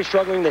Walter Ray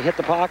struggling to hit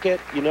the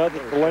pocket, you know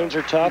that the lanes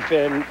are tough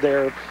and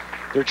they're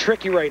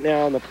tricky right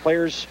now, and the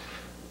players,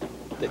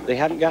 they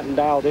haven't gotten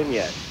dialed in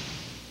yet.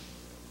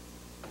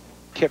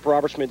 Kip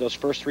Roberts made those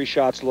first 3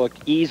 shots look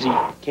easy,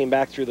 came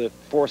back through the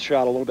 4th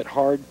shot a little bit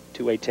hard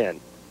to a 10.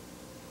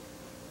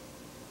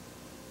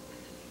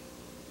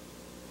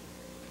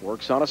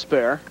 Works on a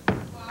spare.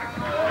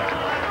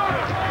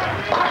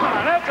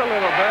 That's a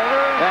little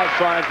better. That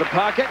finds the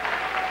pocket.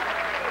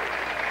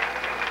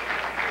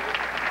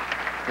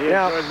 He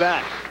enjoys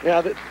that.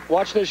 Now,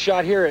 watch this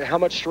shot here, how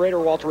much straighter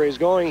Walter Ray is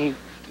going. He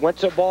went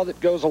to a ball that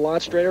goes a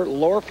lot straighter,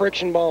 lower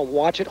friction ball,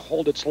 watch it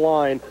hold its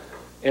line,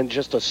 and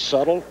just a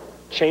subtle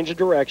change of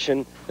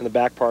direction in the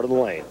back part of the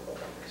lane.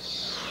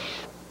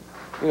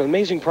 You know, the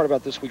amazing part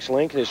about this week's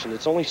lane condition,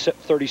 it's only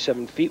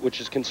 37 feet, which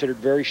is considered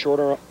very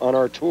short on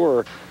our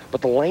tour,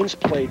 but the lanes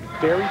played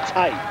very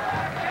tight.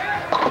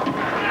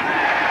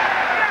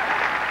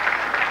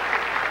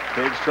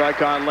 Big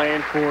strike on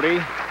lane 40.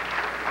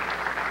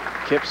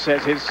 Kip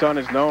says his son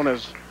is known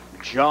as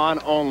John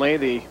only.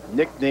 The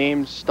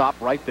nickname stop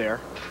right there.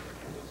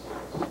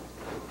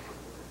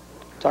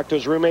 Talked to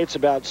his roommates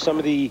about some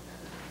of the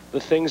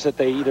things that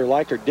they either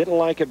liked or didn't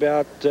like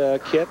about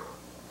Kip.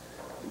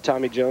 And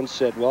Tommy Jones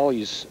said, well,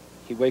 he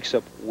wakes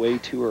up way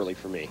too early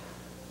for me.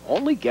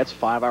 Only gets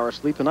 5 hours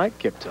sleep a night,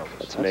 Kip tells us.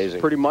 That's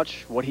amazing. Pretty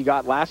much what he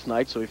got last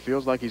night, so he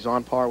feels like he's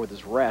on par with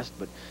his rest.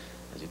 But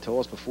as he told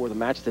us before the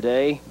match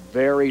today,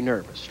 very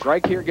nervous.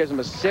 Strike here gives him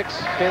a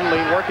 6-pin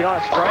lead, working on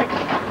a strike.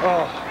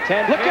 Oh,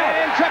 10 look pin,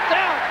 out! tripped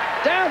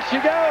out. Down she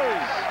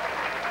goes.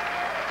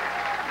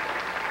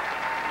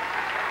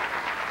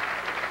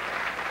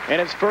 In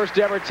his first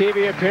ever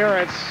TV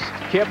appearance,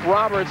 Kip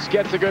Roberts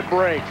gets a good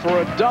break for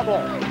a double.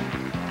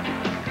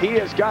 He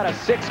has got a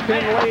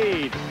 6-pin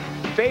lead,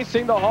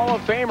 facing the Hall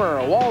of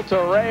Famer,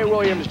 Walter Ray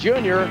Williams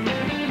Jr.,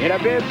 in a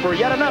bid for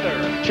yet another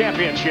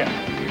championship.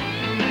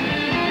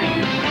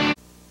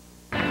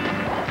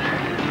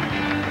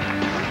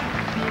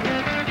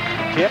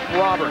 Kip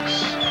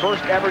Roberts,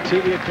 first ever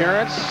TV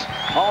appearance.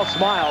 All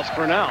smiles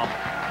for now.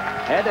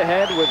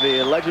 Head-to-head with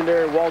the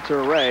legendary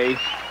Walter Ray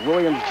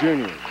Williams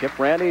Jr. Kip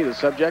Randy, the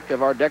subject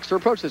of our Dexter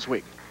approach this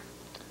week.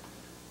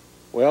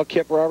 Well,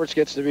 Kip Roberts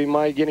gets to be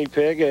my guinea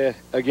pig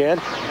again.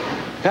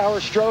 Power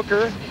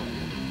stroker,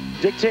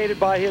 dictated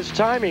by his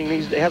timing.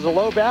 He has a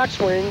low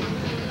backswing,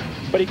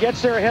 but he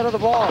gets there ahead of the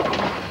ball.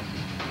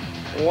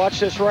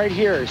 Watch this right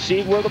here.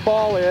 See where the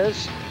ball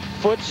is.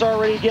 Foot's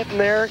already getting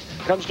there.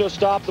 Comes to a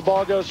stop. The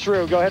ball goes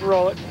through. Go ahead and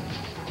roll it.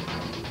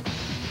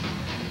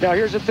 Now,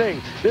 here's the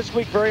thing. This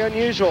week, very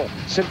unusual.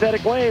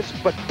 Synthetic lanes,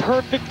 but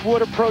perfect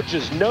wood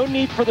approaches. No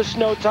need for the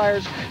snow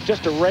tires.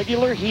 Just a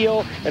regular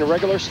heel and a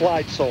regular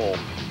slide sole.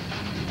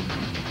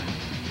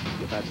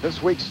 That's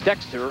this week's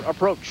Dexter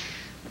approach.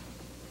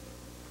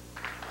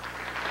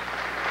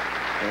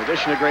 In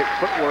addition to great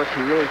footwork,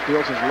 he really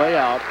feels his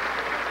layout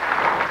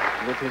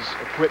with his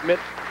equipment.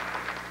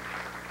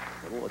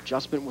 A little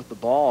adjustment with the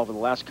ball over the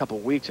last couple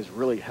of weeks has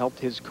really helped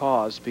his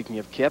cause. Speaking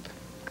of Kip,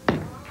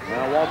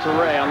 now Walter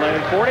Ray on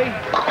lane 40.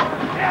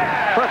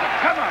 Perfect.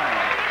 Come on.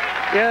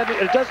 Yeah,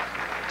 it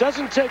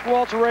doesn't take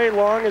Walter Ray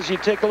long as you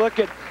take a look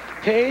at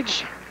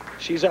Paige.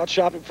 She's out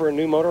shopping for a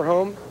new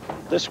motorhome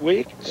this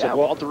week. So yeah,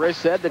 Walter Ray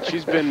said that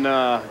she's been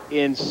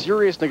in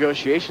serious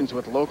negotiations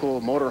with local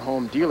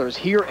motorhome dealers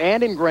here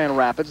and in Grand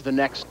Rapids, the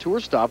next tour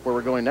stop where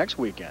we're going next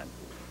weekend.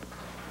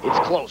 It's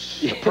close.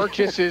 The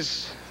purchase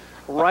is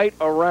right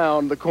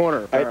around the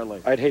corner,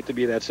 apparently. I'd hate to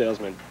be that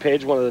salesman.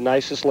 Paige, one of the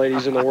nicest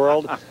ladies in the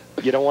world.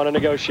 You don't want to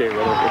negotiate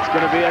with her. It's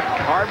going to be a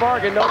hard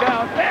bargain, no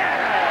doubt.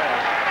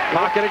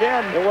 Pocket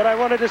again. And what I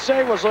wanted to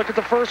say was look at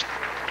the first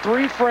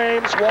 3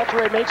 frames. Walter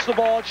Ray makes the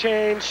ball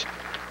change.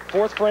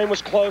 4th frame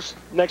was close.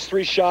 Next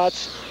 3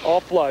 shots,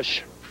 all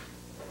flush.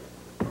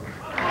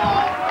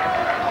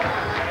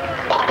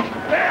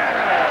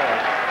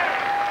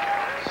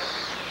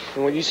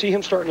 And when you see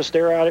him starting to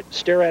stare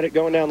at it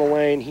going down the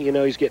lane, you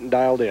know he's getting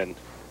dialed in.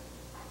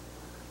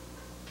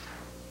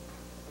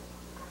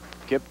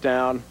 Kip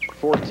down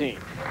 14.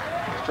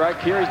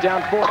 Strike here, he's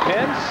down 4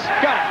 pins.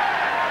 Got it.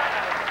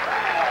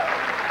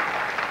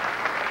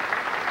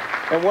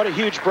 And what a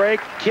huge break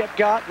Kip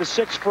got in the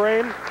 6th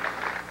frame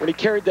when he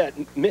carried that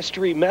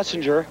mystery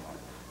messenger.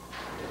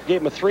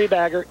 Gave him a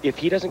 3-bagger. If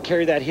he doesn't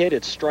carry that hit,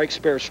 it's strike,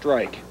 spare,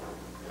 strike.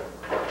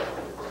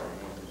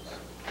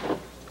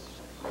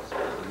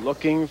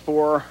 Looking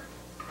for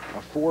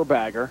a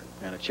 4-bagger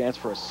and a chance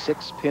for a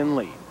 6-pin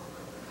lead.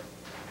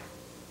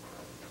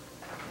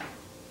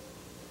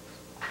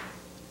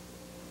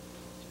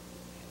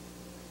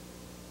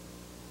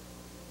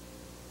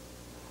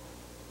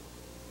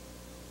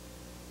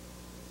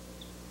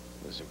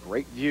 There's a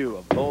great view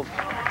of both the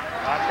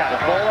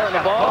bowler and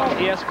the ball.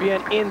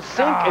 ESPN in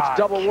sync. It's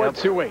double wood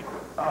 2-8.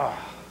 That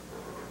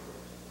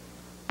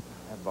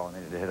ball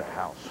needed to hit a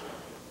house.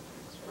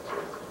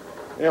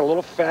 Yeah, a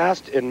little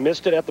fast and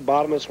missed it at the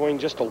bottom of the swing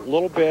just a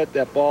little bit.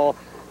 That ball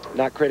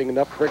not creating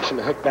enough friction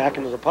to hook back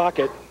into the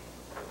pocket.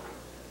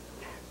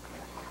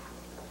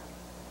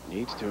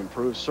 Needs to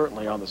improve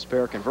certainly on the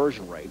spare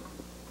conversion rate.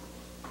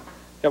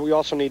 Yeah, we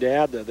also need to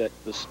add that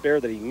the spare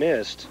that he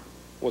missed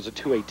was a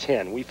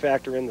 2-8-10. We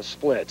factor in the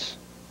splits.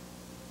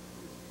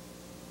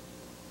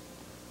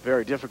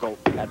 Very difficult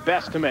at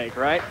best to make,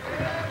 right?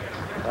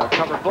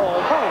 Covered ball.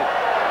 Oh!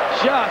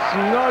 Just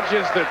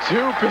nudges the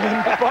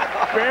 2-pin, but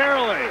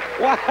barely.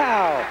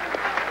 Wow.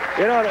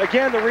 You know,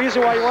 again, the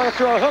reason why you want to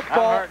throw a hook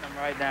ball. I'm hurting him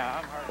right now.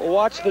 I'm hurting him.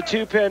 Watch the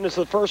 2-pin. It's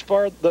the first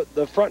part,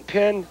 the front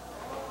pin.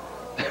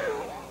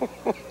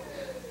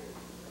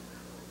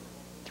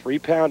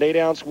 3-pound,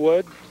 8-ounce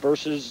wood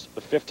versus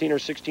a 15 or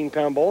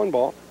 16-pound bowling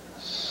ball.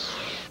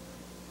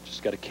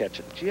 Just got to catch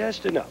it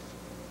just enough.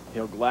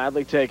 He'll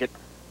gladly take it.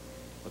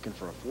 Looking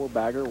for a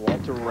 4-bagger,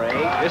 Walter Ray.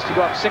 This to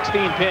go up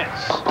 16 pins.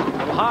 A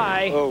little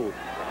high. Oh.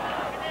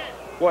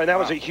 Boy, and that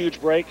was a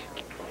huge break.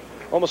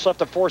 Almost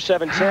left a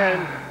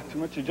 4-7-10. Too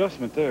much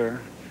adjustment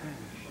there.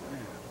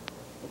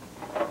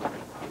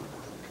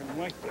 Couldn't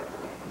like that.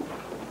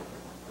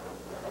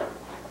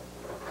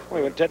 Well,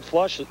 he went dead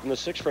flush in the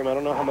 6th frame. I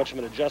don't know how much of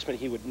an adjustment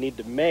he would need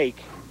to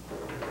make.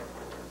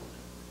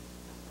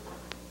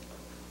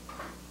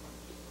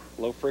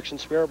 Low friction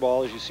spare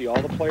ball, as you see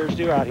all the players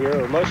do out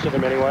here, or most of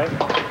them anyway.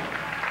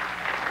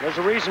 There's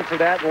a reason for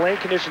that. And lane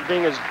conditions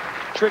being as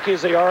tricky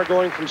as they are,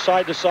 going from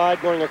side to side,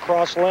 going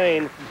across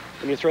lane.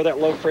 When you throw that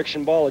low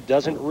friction ball, it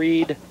doesn't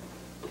read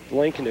the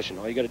lane condition.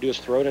 All you got to do is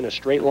throw it in a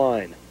straight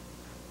line.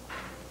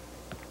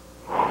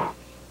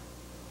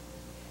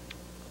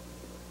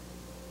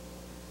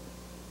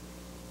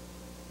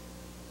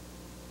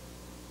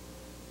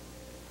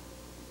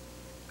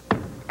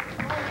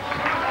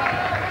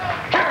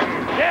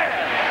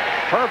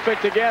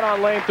 Perfect again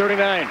on lane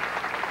 39.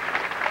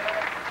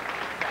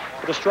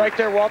 a strike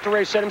there, Walter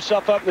Ray set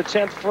himself up in the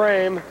 10th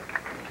frame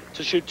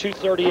to shoot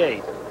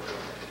 238.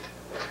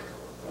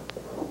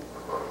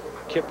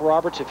 Kip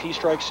Roberts, if he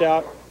strikes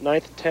out,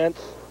 9th, 10th,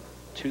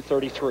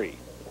 233.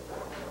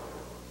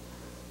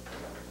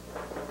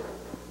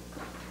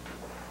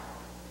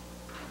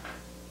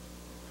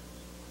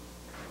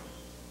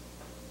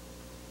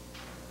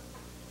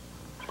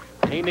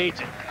 He needs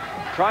it.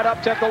 Tried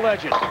up to the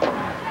legend.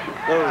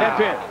 10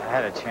 pin. I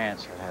had a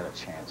chance.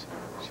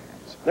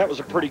 That was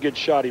a pretty good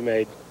shot he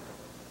made.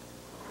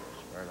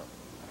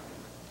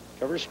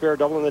 Cover spare,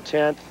 double in the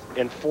 10th,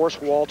 and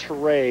force Walter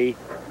Ray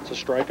to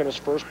strike on his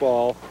first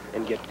ball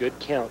and get good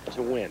count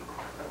to win.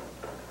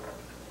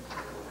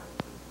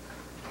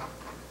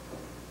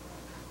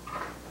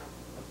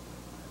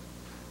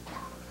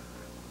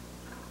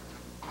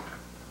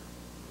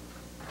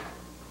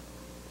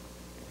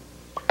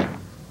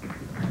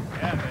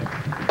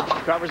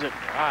 Covers it.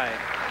 All right.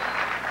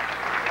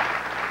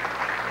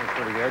 That's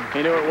pretty good.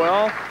 He knew it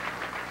well.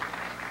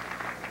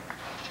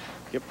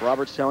 Kip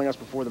Roberts telling us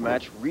before the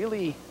match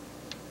really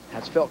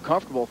has felt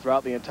comfortable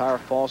throughout the entire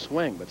fall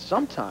swing, but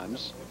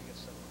sometimes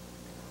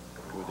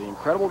with the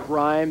incredible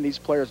grind these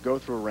players go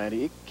through,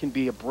 Randy, it can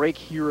be a break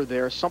here or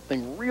there,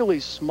 something really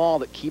small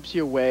that keeps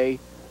you away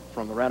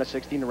from the round of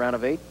 16 to round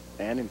of 8,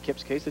 and in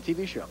Kip's case, the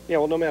TV show. Yeah,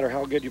 well, no matter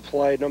how good you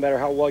play, no matter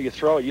how well you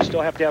throw it, you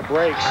still have to have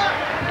breaks.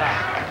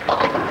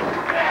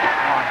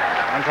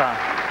 On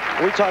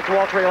time. We talked to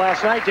Walter Ray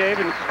last night, Dave,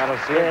 and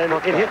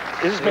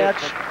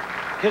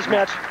his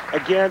match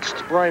against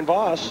Brian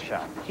Voss,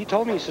 he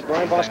told me, he said,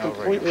 Brian Voss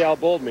completely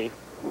outbowled me,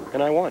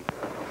 and I won.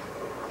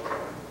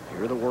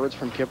 Here are the words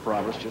from Kip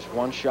Roberts, just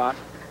one shot,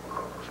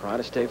 trying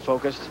to stay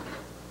focused.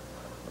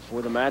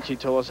 Before the match, he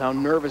told us how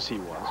nervous he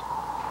was.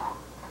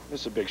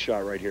 This is a big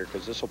shot right here,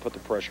 because this will put the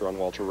pressure on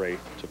Walter Ray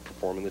to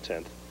perform in the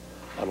 10th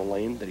on a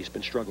lane that he's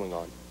been struggling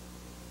on.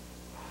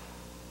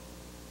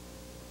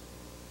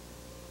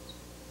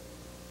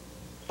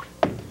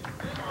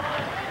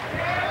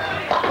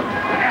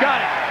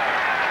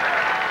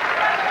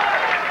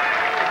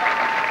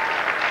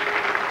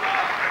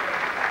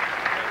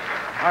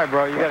 All right,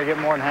 bro, you got to get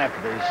more than half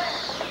of these.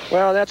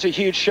 Well, that's a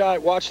huge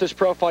shot. Watch this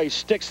profile. He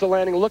sticks the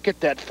landing. Look at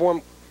that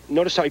form.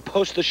 Notice how he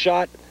posts the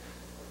shot.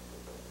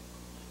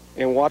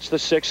 And watch the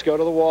 6 go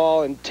to the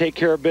wall and take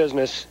care of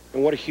business.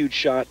 And what a huge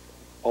shot.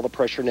 All the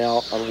pressure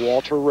now on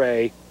Walter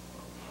Ray.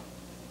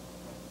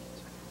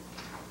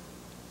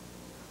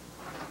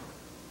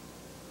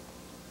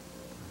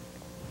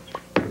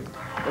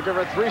 Looking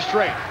for 3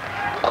 straight.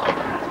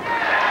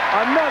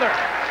 Another.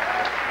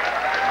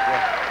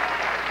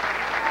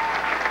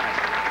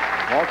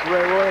 Walter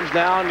Ray Williams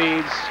now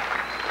needs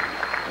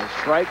a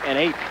strike and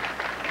 8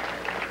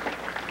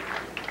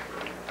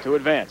 to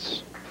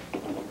advance.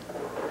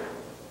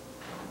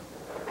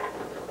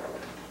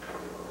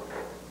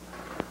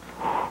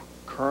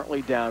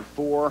 Currently down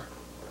 4.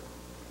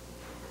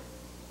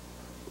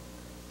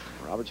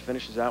 Roberts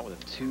finishes out with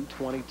a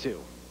 222.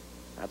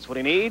 That's what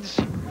he needs.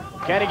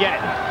 Can he get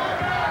it?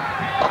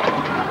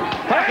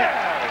 Perfect.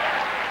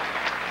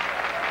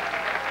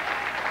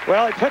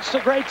 Well, he puts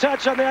the great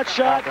touch on that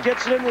shot,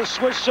 gets it into the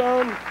swish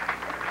zone,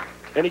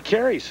 and he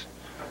carries.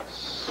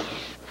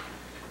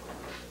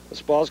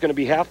 This ball's going to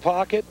be half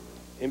pocket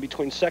in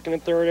between 2nd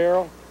and 3rd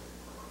arrow,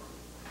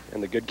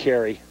 and the good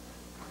carry.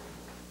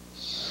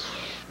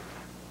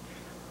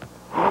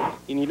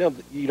 And you know,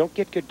 you don't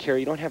get good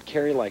carry, you don't have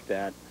carry like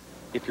that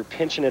if you're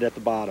pinching it at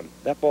the bottom.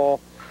 That ball,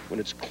 when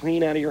it's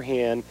clean out of your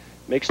hand,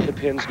 makes the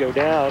pins go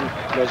down,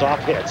 goes off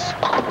hits.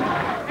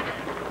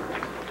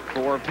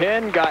 4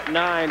 pin, got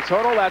 9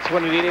 total. That's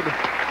what he needed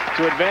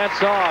to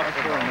advance off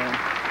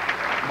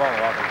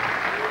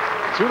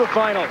to the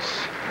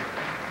finals.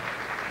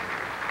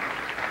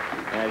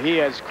 And he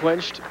has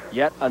clinched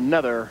yet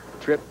another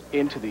trip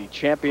into the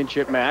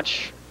championship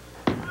match.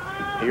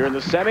 Here in the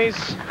semis,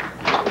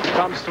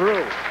 comes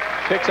through,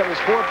 picks up his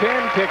 4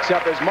 pin, picks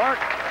up his mark,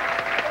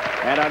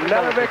 and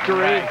another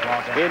victory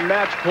in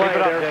match play,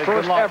 their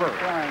first ever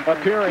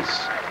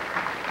appearance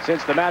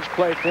since the match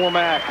play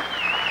format.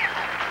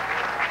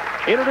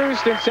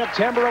 Introduced in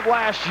September of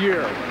last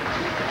year.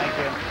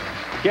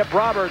 Kip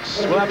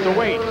Roberts will have to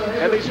wait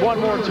at least one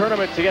more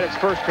tournament to get its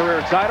first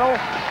career title.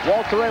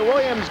 Walter Ray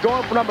Williams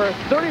going for number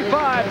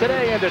 35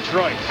 today in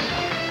Detroit.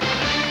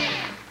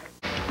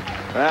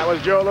 That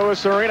was Joe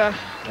Louis Arena.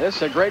 This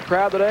is a great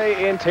crowd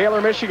today in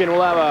Taylor, Michigan.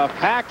 We'll have a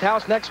packed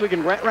house next week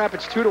in Grand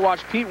Rapids 2 to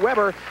watch Pete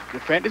Weber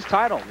defend his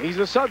title. He's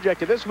the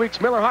subject of this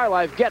week's Miller High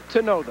Life. Get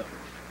to know them.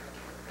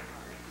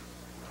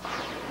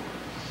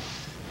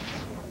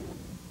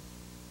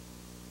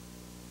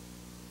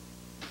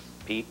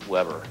 Pete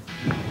Weber.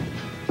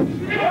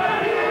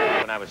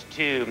 When I was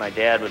 2, my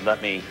dad would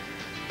let me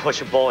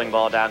push a bowling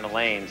ball down the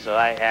lane, so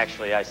I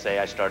say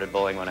I started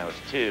bowling when I was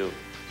 2.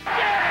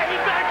 Yeah, he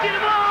back in the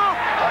ball!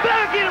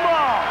 Back in the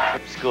ball!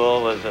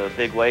 School was a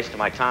big waste of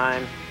my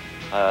time.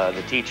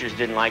 The teachers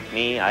didn't like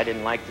me. I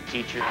didn't like the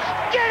teachers.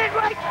 Get it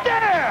right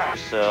there!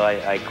 So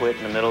I quit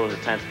in the middle of the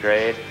 10th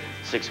grade.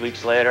 6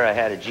 weeks later, I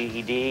had a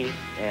GED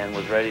and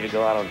was ready to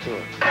go out on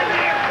tour.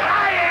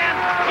 I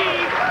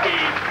am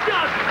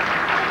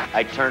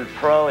I turned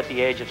pro at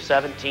the age of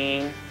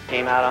 17,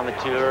 came out on the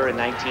tour in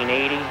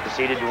 1980,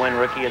 proceeded to win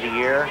Rookie of the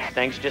Year.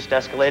 Things just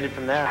escalated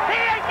from there. He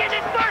ain't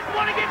getting his first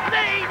one against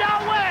me,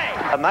 no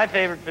way! My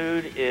favorite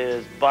food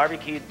is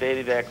barbecued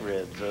baby back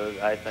ribs.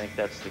 I think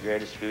that's the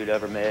greatest food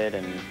ever made,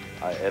 and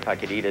if I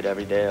could eat it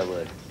every day, I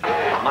would.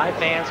 My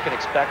fans can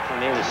expect from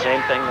me the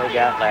same thing they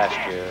got last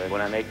year.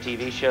 When I make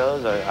TV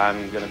shows,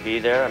 I'm going to be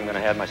there. I'm going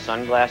to have my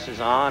sunglasses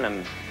on.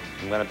 I'm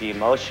going to be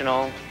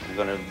emotional. I'm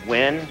going to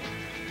win.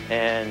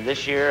 And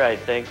this year, I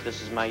think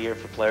this is my year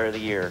for Player of the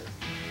Year.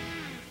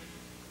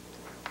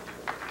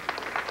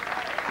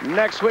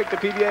 Next week, the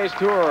PBA's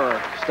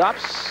tour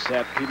stops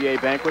at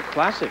PBA Banquet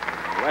Classic,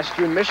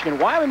 Western Michigan,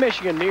 Wyoming,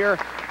 Michigan, near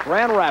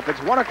Grand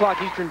Rapids, 1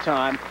 o'clock Eastern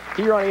Time,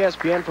 here on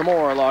ESPN. For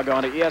more, log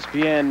on to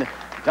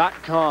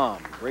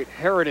ESPN.com. Great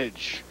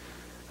heritage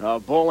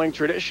of bowling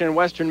tradition in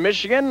Western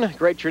Michigan.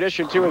 Great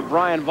tradition, too, with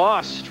Brian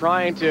Voss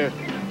trying to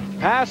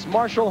pass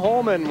Marshall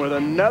Holman with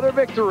another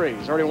victory.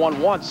 He's already won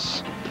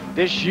once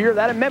this year.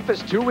 That in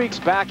Memphis 2 weeks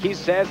back. He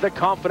says the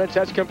confidence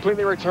has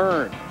completely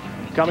returned.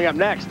 Coming up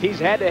next, he's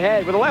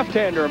head-to-head with a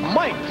left-hander,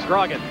 Mike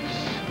Scroggins.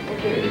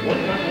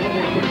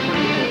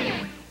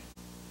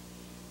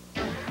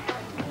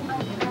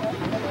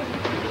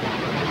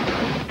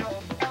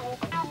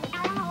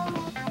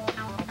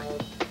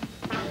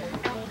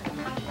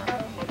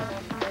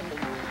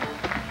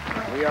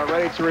 We are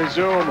ready to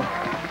resume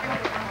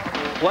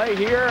play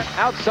here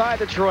outside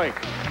Detroit.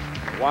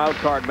 The wild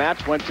card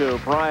match went to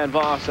Brian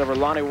Voss over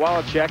Lonnie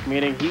Waliczek,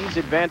 meaning he's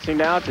advancing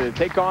now to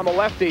take on the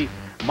lefty,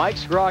 Mike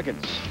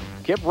Scroggins.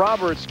 Kip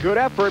Roberts, good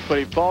effort, but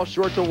he falls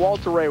short to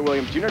Walter Ray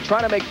Williams Jr.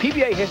 trying to make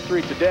PBA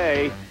history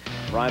today.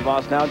 Brian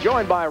Voss now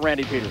joined by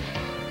Randy Peters.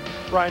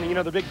 Brian, you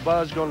know, the big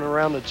buzz going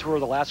around the tour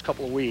the last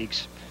couple of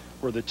weeks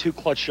were the 2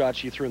 clutch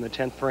shots you threw in the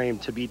 10th frame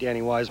to beat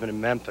Danny Wiseman in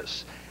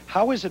Memphis.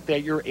 How is it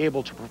that you're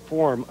able to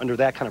perform under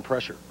that kind of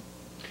pressure?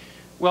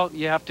 Well,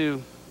 you have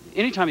to,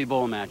 anytime you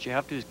bowl a match, you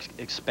have to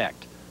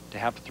expect to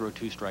have to throw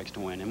 2 strikes to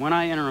win. And when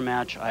I enter a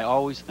match, I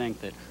always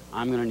think that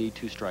I'm going to need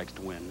 2 strikes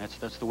to win.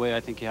 That's the way I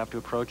think you have to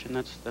approach, and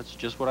that's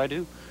just what I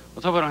do.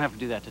 Let's hope I don't have to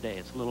do that today.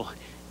 It's a little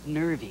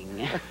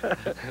nerving.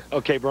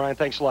 Okay, Brian,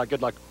 thanks a lot.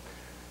 Good luck.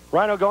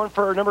 Rhino going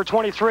for number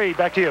 23.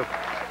 Back to you.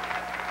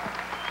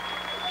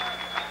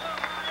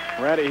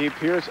 Randy, he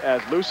appears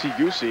as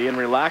loosey-goosey and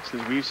relaxed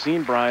as we've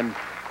seen Brian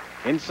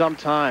in some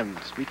time.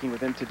 Speaking with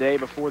him today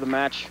before the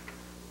match,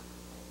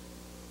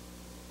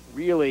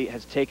 really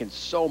has taken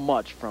so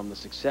much from the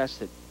success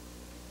that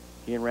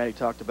he and Randy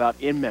talked about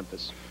in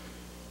Memphis.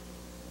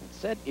 And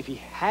said if he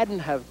hadn't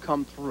have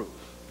come through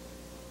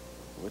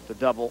with the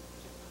double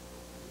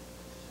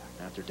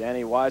after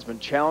Danny Wiseman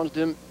challenged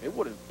him, it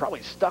would have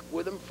probably stuck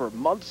with him for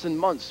months and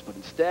months. But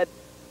instead,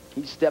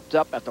 he stepped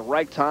up at the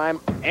right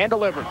time and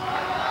delivered.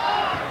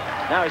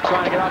 Now he's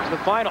trying to get out to the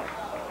final.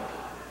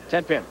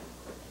 10-pin.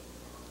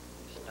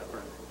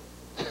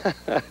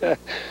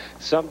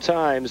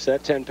 Sometimes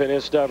that 10-pin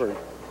is stubborn.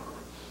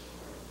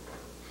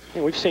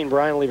 Yeah, we've seen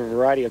Brian leave a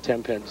variety of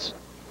 10-pins.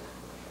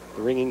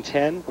 The ringing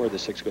 10, where the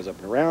 6 goes up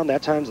and around.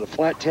 That time's the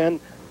flat 10.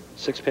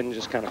 6-pin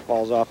just kind of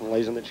falls off and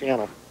lays in the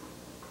channel.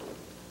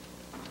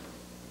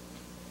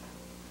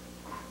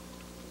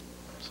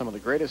 Some of the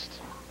greatest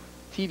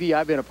TV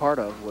I've been a part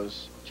of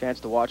was a chance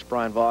to watch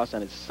Brian Voss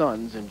and his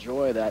sons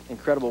enjoy that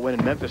incredible win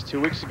in Memphis 2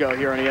 weeks ago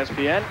here on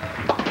ESPN.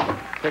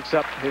 Picks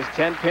up his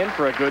 10-pin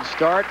for a good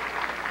start.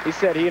 He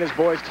said he and his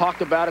boys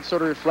talked about it,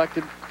 sort of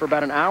reflected for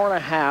about an hour and a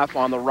half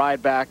on the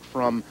ride back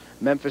from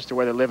Memphis to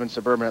where they live in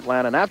suburban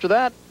Atlanta. And after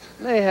that,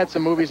 they had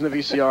some movies in the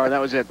VCR, and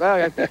that was it. Well,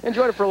 I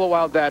enjoyed it for a little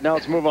while, Dad. Now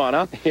let's move on,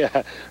 huh? Yeah.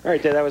 All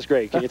right, Dad, that was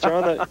great. Can you throw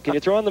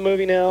on the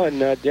movie now? And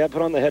Dad,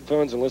 put on the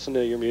headphones and listen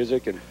to your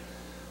music, and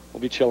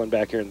we'll be chilling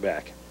back here in the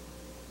back.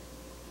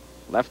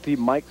 Lefty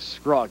Mike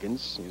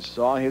Scroggins. You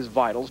saw his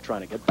vitals trying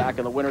to get back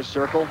in the winner's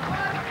circle.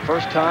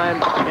 First time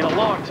in a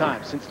long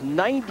time, since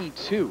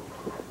 '92.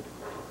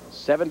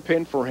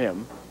 7-pin for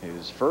him.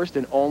 His first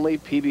and only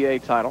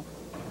PBA title.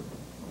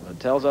 It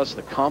tells us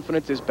the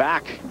confidence is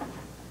back.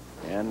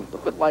 And a little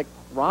bit like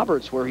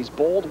Roberts, where he's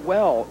bowled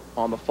well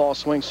on the fall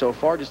swing so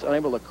far, just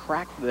unable to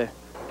crack the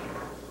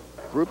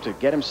group to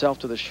get himself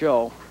to the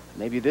show.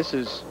 Maybe this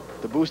is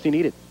the boost he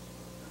needed.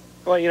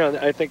 Well, you know,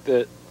 I think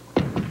the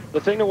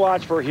thing to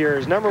watch for here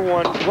is, number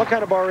one, what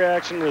kind of ball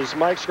reaction does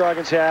Mike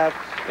Scroggins have?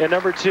 And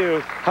number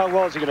two, how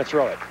well is he going to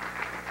throw it?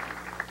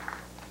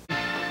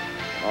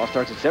 All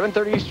starts at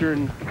 7:30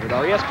 Eastern with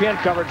our ESPN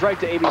coverage right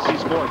to ABC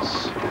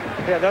Sports.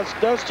 Yeah,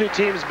 those 2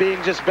 teams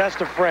being just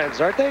best of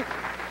friends, aren't they?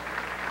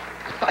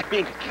 I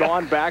mean,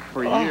 gone back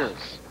for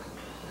years.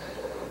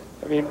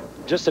 I mean,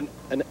 just an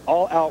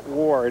all-out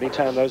war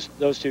anytime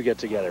those 2 get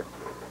together.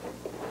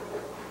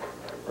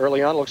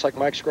 Early on, looks like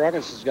Mike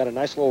Scroggins has got a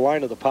nice little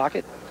line to the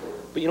pocket.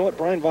 But you know what?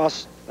 Brian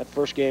Voss, that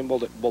first game,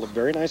 bowled a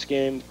very nice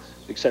game,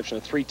 with the exception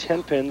of 3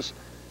 10-pins.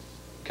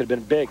 Could have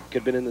been big.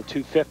 Could have been in the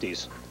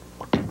 250s.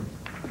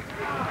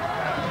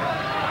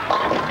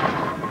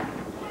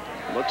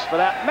 Looks for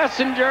that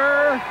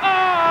messenger.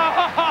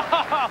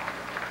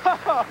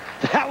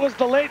 That was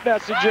the late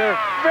messenger.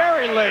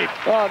 Very late.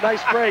 Oh,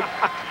 nice break.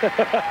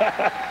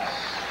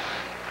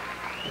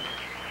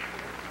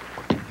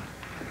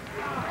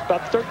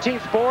 About the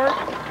 13th board.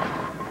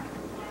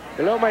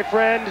 Hello, my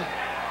friend.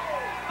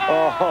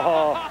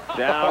 Oh.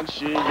 Down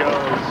she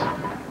goes.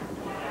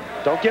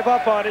 Don't give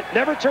up on it.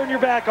 Never turn your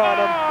back on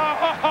them.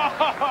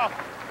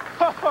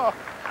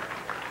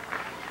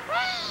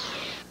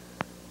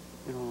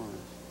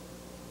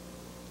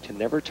 Can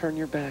never turn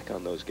your back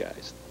on those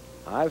guys.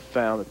 I've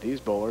found that these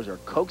bowlers are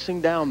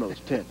coaxing down those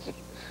pins.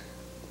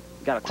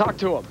 Got to talk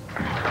to them.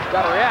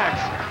 Got to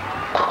react.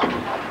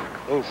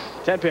 Oof.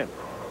 10 pin.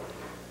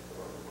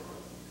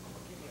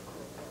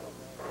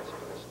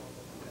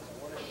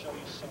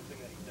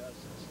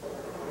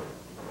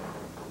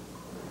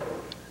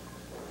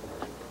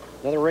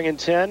 Another ring in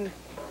 10.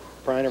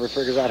 Brian never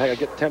figures out how to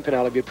get the 10 pin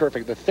out. It'd be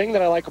perfect. The thing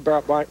that I like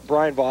about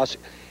Brian Voss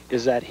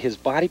is that his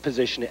body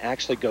position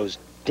actually goes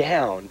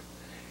down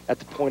at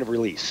the point of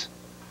release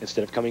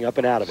instead of coming up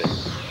and out of it.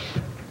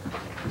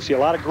 You see a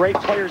lot of great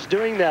players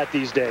doing that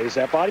these days.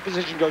 That body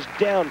position goes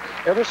down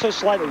ever so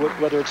slightly,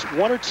 whether it's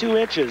 1 or 2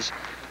 inches,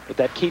 but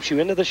that keeps you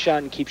into the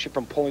shot and keeps you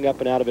from pulling up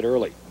and out of it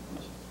early.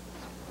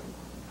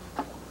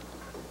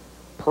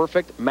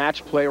 Perfect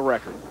match play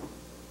record.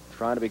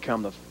 Trying to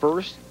become the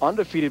first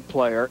undefeated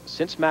player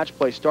since match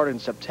play started in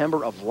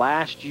September of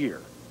last year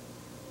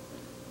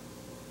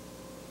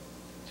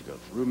to go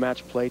through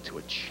match play to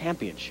a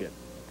championship.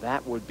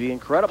 That would be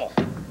incredible.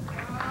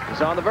 He's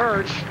on the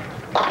verge,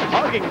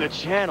 hugging the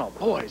channel.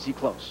 Boy, is he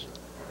close.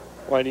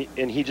 Well,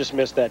 and he just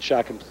missed that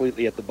shot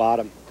completely at the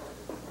bottom.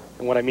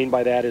 And what I mean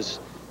by that is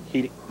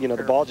the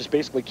ball just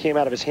basically came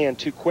out of his hand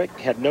too quick,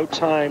 had no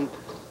time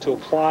to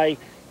apply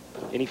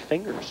any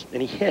fingers,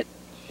 any hit,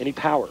 any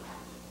power.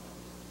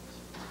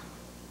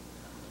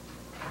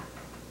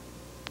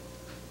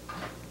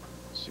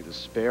 See the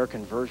spare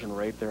conversion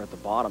rate there at the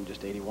bottom,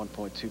 just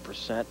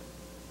 81.2%.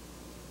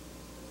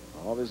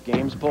 All of his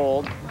games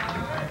bowled.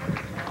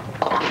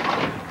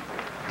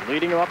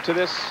 Leading him up to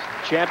this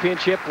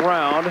championship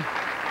round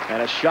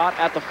and a shot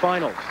at the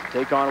finals.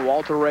 Take on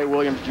Walter Ray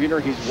Williams Jr.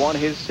 He's won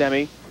his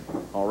semi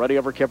already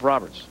over Kip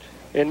Roberts.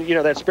 And,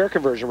 that spare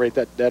conversion rate,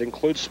 that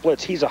includes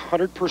splits. He's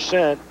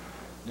 100%,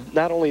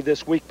 not only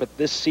this week, but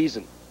this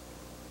season.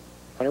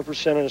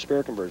 100% on his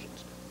spare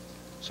conversions.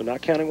 So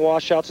not counting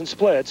washouts and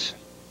splits.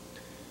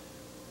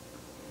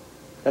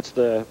 That's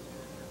the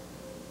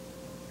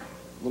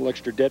little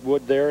extra dead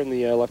wood there in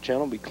the left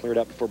channel. Will be cleared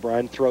up before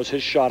Brian throws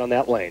his shot on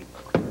that lane.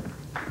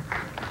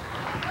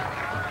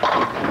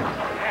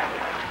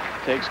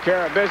 Takes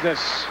care of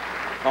business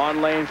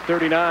on lane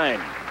 39.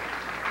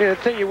 The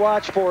thing you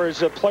watch for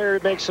is a player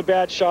who makes a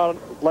bad shot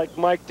like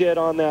Mike did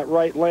on that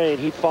right lane.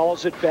 He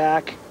follows it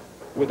back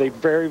with a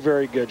very,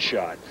 very good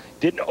shot.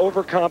 Didn't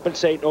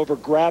overcompensate,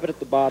 over-grab it at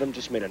the bottom,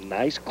 just made a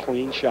nice,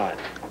 clean shot.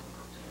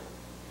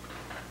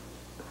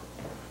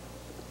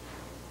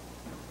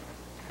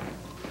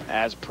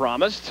 As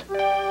promised. Do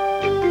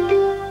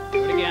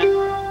it again.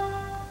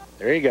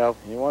 There you go.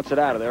 He wants it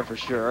out of there for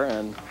sure,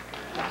 and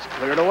it's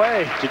cleared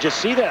away. Did you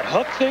see that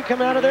hook thing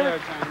come out of there?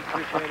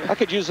 I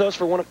could use those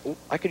for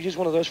I could use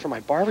one of those for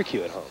my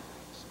barbecue at home.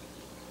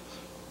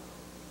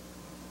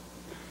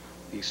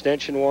 The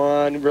extension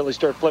one, really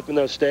start flipping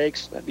those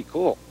steaks. That'd be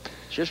cool.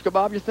 Shish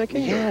kebab, you're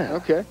thinking? Yeah.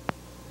 Okay.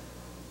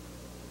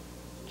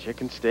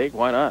 Chicken steak,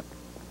 why not?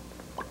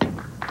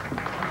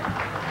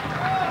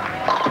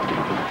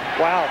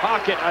 Wow,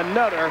 pocket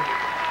another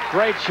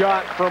great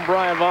shot from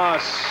Brian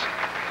Voss.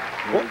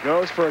 He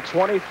goes for a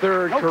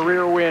 23rd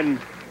career win.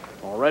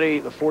 Already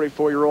the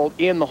 44-year-old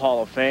in the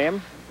Hall of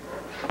Fame.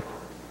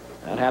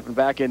 That happened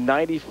back in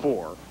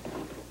 '94.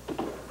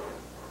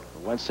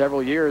 Went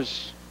several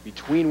years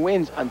between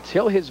wins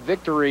until his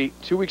victory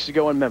 2 weeks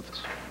ago in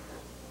Memphis.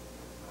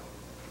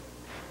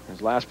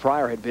 His last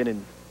prior had been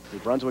in New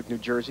Brunswick, New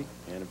Jersey,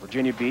 and in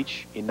Virginia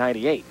Beach in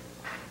 '98.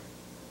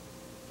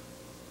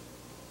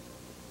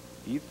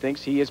 He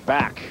thinks he is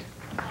back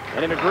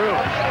and in a groove.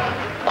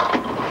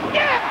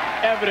 Yeah!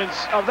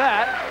 Evidence of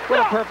that with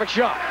a perfect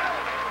shot.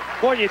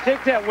 Boy, you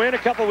think that win a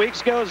couple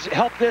weeks ago has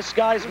helped this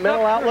guy's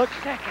mental outlook?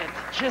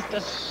 Just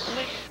a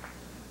split.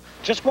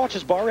 Just watch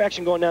his ball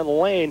reaction going down the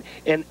lane,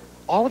 and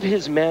all of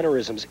his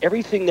mannerisms,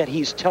 everything that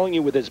he's telling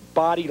you with his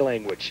body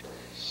language,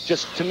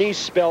 just to me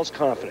spells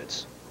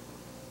confidence.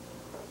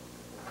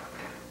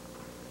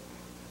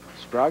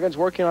 Scroggins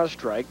working on a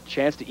strike,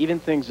 chance to even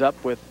things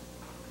up with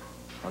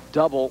a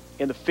double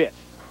in the 5th.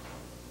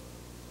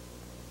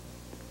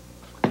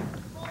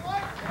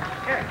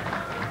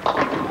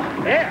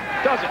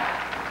 Yeah, does it.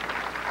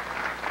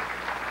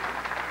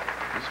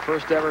 His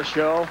first ever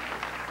show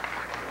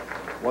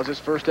was his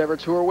first ever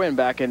tour win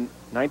back in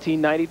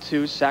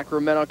 1992.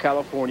 Sacramento,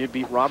 California,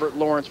 beat Robert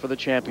Lawrence for the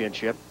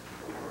championship.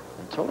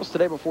 And told us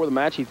today before the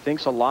match he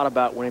thinks a lot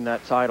about winning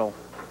that title.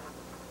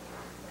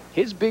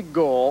 His big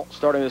goal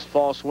starting this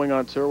fall swing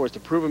on tour was to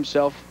prove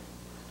himself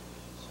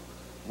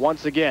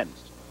once again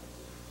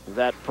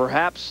that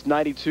perhaps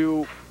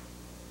 92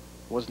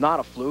 was not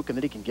a fluke and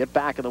that he can get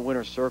back in the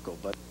winner's circle,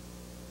 but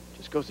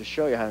Just goes to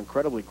show you how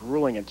incredibly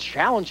grueling and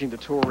challenging the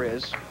tour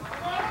is.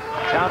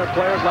 Talented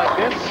players like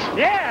this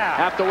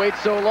have to wait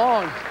so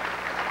long.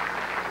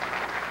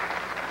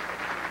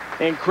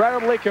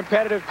 Incredibly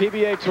competitive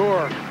PBA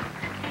tour.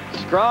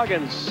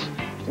 Scroggins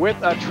with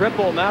a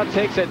triple now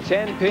takes a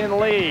 10-pin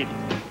lead.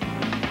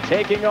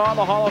 Taking on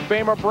the Hall of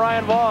Famer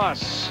Brian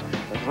Voss.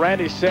 As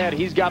Randy said,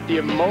 he's got the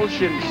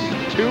emotions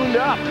tuned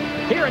up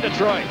here in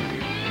Detroit.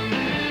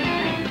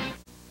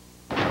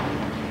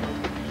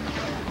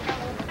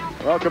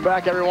 Welcome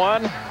back,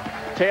 everyone.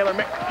 Taylor,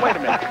 wait a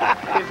minute.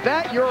 Is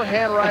that your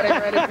handwriting,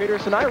 Randy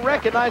Peterson? I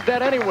recognize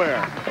that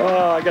anywhere.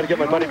 Oh, I got to get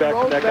my money back.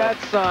 You wrote that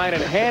sign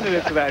and handed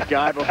it to that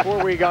guy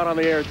before we got on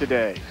the air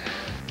today.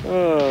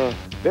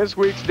 This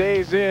week's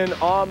Days In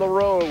on the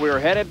road. We're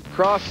headed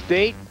across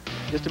state,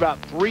 just about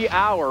 3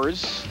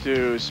 hours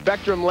to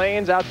Spectrum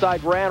Lanes outside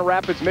Grand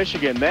Rapids,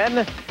 Michigan. Then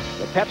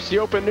the Pepsi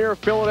Open near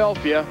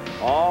Philadelphia,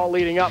 all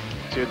leading up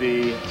to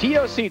the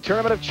TOC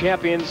Tournament of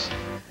Champions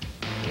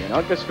in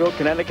Uncasville,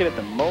 Connecticut at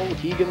the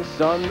Mohegan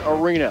Sun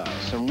Arena.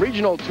 Some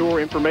regional tour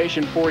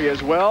information for you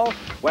as well.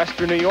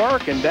 Western New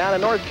York and down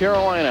in North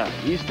Carolina,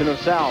 east and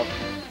south.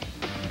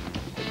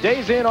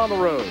 Days In on the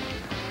road.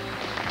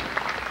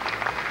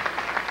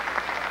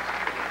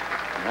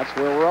 And that's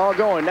where we're all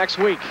going next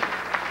week.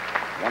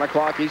 1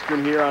 o'clock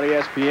Eastern here on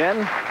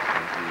ESPN.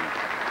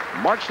 The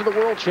March to the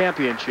World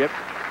Championship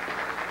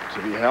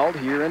to be held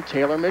here in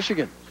Taylor,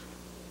 Michigan.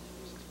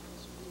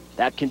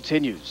 That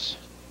continues.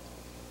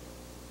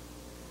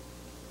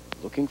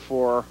 Looking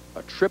for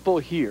a triple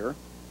here.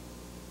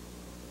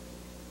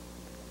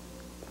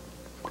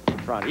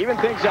 Trying to even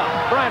things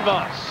out. Brian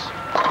Voss.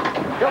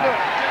 He'll do it.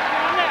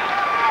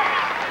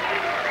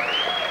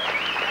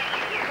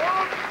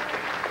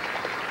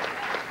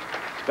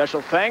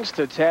 Special thanks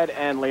to Ted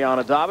and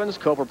Liana Dobbins,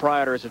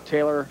 co-proprietors of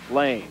Taylor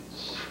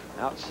Lanes,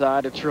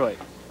 outside Detroit.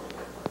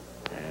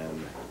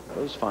 And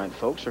those fine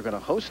folks are going to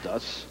host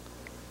us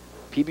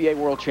PBA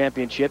World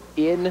Championship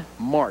in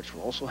March.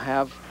 We'll also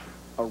have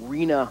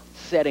arena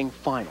setting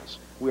finals.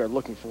 We are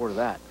looking forward to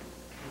that.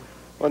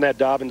 On that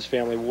Dobbins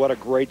family, what a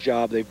great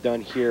job they've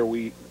done here.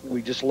 We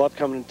just love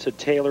coming to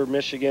Taylor,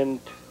 Michigan,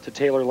 to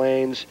Taylor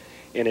Lanes,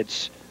 and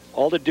it's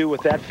all to do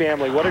with that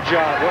family. What a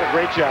job. What a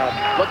great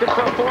job. Looking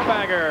for a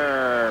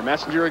four-bagger.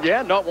 Messenger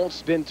again. No, it won't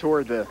spin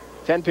toward the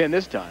 10-pin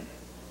this time.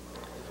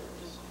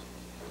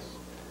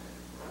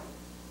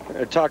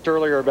 I talked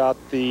earlier about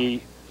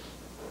the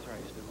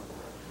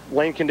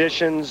lane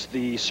conditions,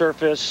 the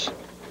surface,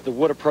 the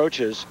wood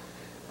approaches.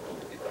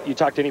 You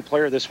talk to any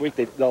player this week,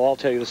 they'll all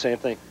tell you the same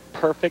thing.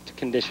 Perfect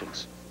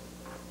conditions.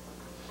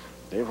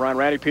 Dave Ryan,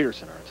 Randy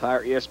Peterson, our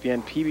entire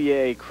ESPN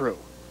PBA crew.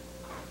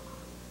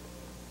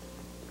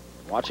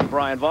 Watching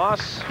Brian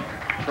Voss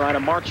trying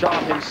to march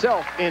off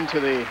himself into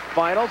the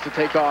finals to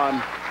take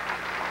on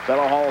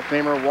fellow Hall of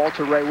Famer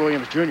Walter Ray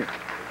Williams Jr.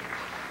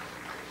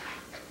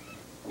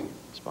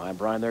 Behind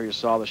Brian there, you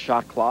saw the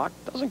shot clock.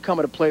 Doesn't come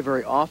into play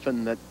very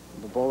often that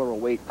the bowler will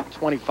wait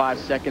 25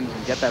 seconds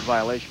and get that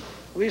violation.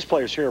 Well, these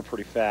players here are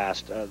pretty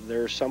fast.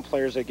 There are some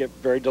players that get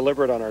very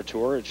deliberate on our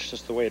tour. It's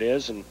just the way it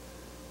is, and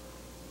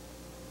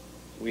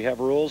we have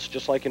rules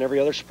just like in every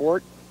other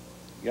sport.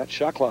 You got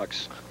shot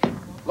clocks.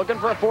 Looking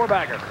for a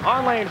four-bagger.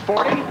 On lane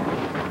 40.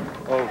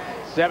 Oh.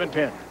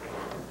 7-pin.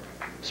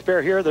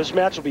 Spare here. This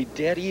match will be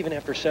dead even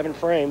after 7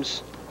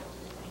 frames.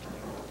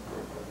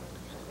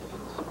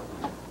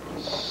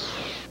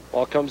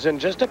 Ball comes in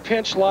just a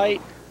pinch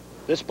light.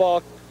 This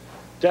ball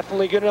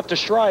definitely good enough to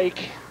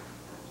strike.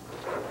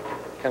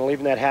 Kind of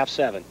leaving that half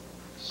 7.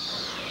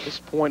 This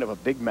point of a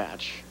big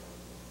match.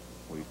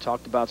 We've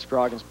talked about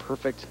Scroggins'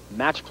 perfect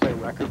match play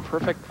record.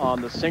 Perfect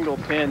on the single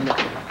pin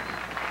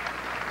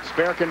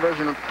spare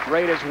conversion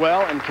rate as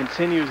well, and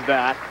continues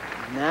that.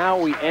 Now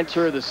we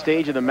enter the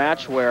stage of the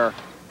match where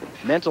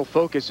mental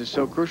focus is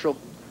so crucial.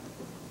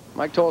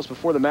 Mike told us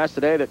before the match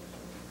today that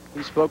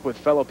he spoke with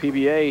fellow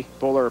PBA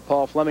bowler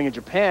Paul Fleming in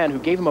Japan, who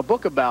gave him a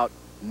book about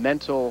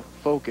mental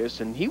focus,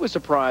 and he was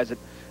surprised at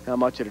how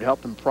much it had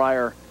helped him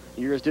prior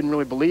years. Didn't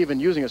really believe in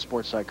using a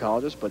sports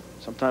psychologist, but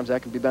sometimes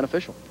that can be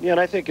beneficial. Yeah, and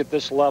I think at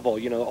this level,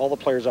 you know, all the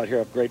players out here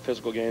have great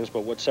physical games,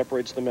 but what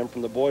separates the men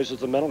from the boys is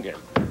the mental game.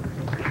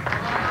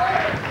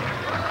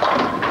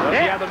 Does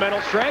he have the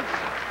mental strength?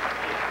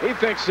 He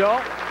thinks so.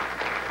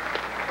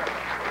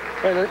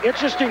 And an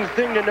interesting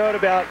thing to note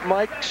about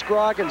Mike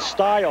Scroggins'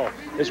 style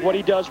is what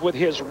he does with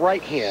his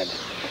right hand.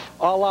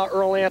 A la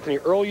Earl Anthony.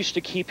 Earl used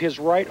to keep his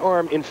right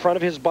arm in front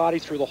of his body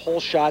through the whole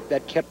shot.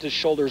 That kept his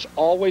shoulders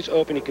always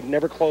open. He could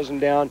never close them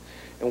down.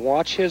 And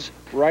watch his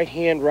right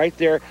hand right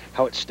there,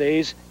 how it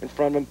stays in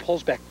front of him,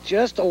 pulls back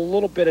just a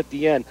little bit at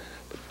the end.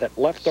 But that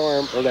left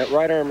arm, or that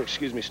right arm,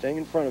 excuse me, staying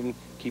in front of him,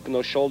 keeping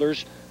those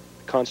shoulders,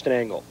 constant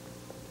angle.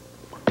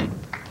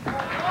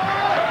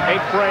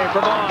 8th frame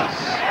for Voss.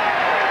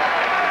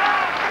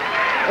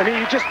 I mean,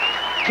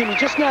 can you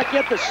just not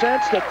get the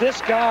sense that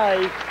this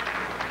guy,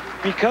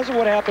 because of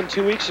what happened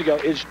 2 weeks ago,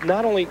 is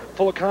not only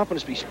full of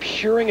confidence, but he's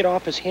peering it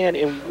off his hand,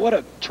 and what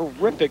a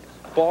terrific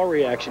ball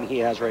reaction he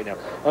has right now.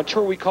 On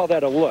tour, we call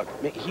that a look.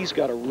 He's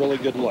got a really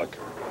good look.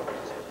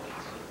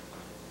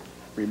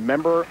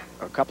 Remember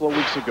a couple of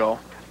weeks ago,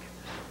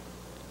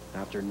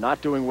 after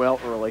not doing well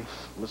early,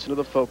 listen to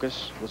the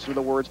focus, listen to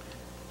the words.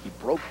 He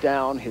broke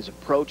down his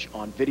approach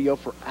on video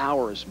for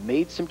hours,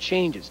 made some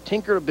changes,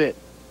 tinkered a bit,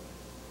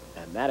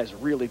 and that has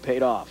really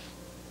paid off.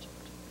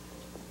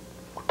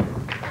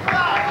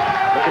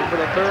 Looking for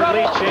the third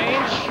lead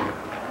change.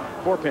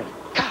 4-pin.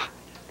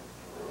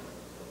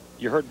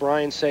 You heard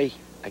Brian say,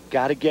 I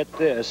got to get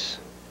this.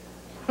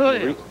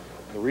 The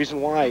reason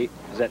why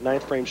is that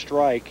 9th frame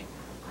strike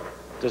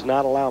does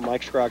not allow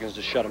Mike Scroggins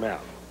to shut him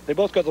out. They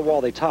both go to the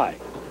wall, they tie.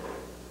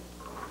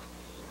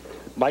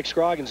 Mike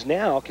Scroggins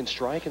now can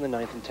strike in the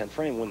 9th and 10th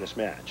frame, win this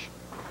match.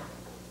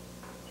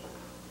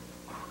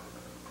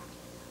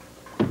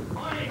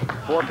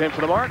 4-pin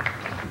for the mark.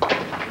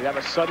 We have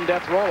a sudden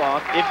death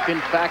roll-off if, in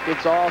fact,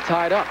 it's all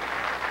tied up.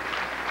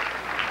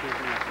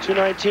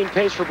 219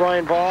 pace for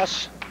Brian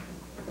Voss.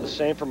 The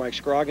same for Mike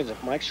Scroggins.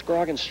 If Mike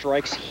Scroggins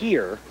strikes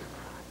here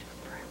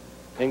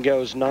and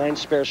goes 9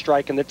 spare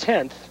strike in the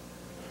 10th,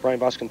 Brian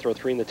Voss can throw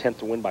 3 in the 10th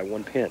to win by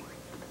 1 pin.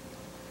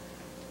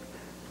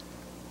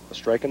 A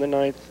strike in the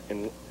 9th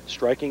and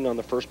striking on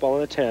the first ball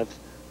in the 10th,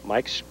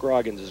 Mike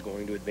Scroggins is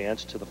going to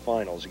advance to the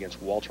finals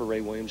against Walter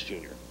Ray Williams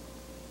Jr.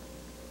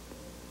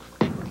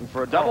 Looking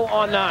for a double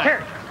on 9.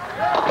 Here.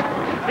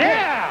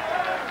 Yeah!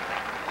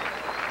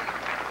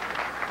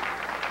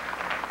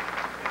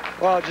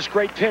 Well, just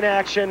great pin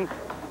action.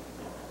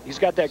 He's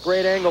got that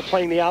great angle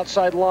playing the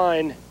outside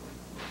line,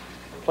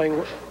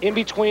 playing in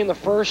between the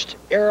first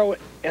arrow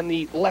and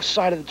the left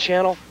side of the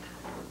channel.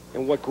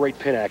 And what great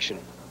pin action.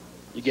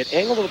 You get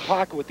angle to the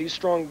pocket with these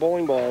strong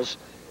bowling balls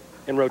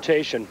in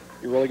rotation,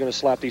 you're really going to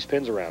slap these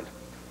pins around.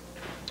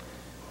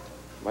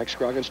 Mike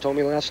Scroggins told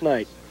me last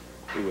night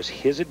it was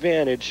his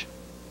advantage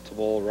to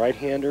bowl a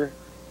right-hander.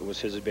 It was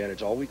his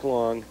advantage all week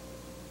long.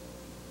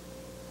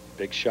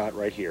 Big shot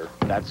right here.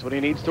 That's what he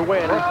needs to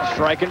win.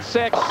 Striking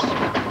 6.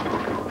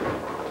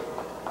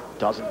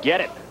 Doesn't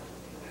get it.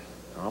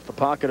 Off the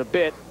pocket a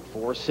bit.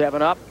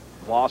 4-7 up.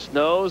 Voss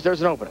knows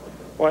there's an opening.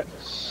 What?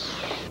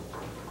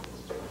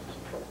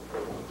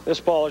 This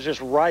ball is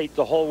just right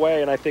the whole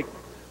way, and I think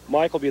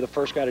Mike will be the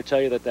first guy to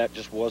tell you that that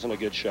just wasn't a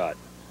good shot.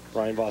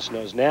 Brian Voss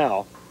knows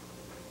now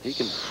he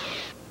can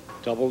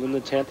double in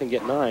the 10th and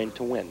get 9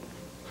 to win.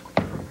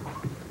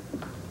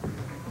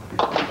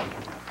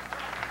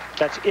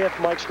 That's if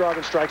Mike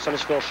Scroggins strikes on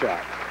his fill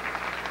shot.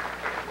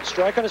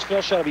 Strike on his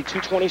fill shot will be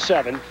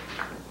 227.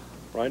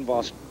 Brian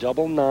Voss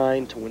double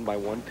 9 to win by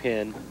 1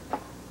 pin.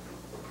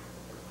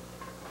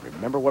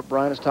 Remember what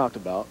Brian has talked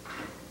about.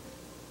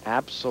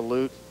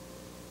 Absolute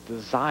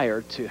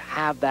desire to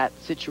have that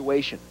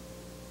situation.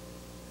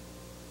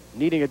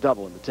 Needing a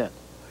double in the 10th.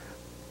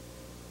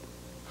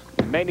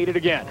 May need it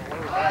again.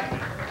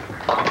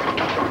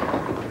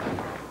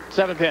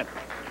 7-pin.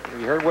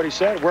 You heard what he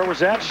said. Where was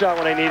that shot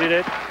when I needed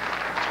it?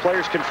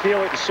 Players can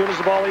feel it as soon as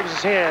the ball leaves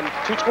his hand.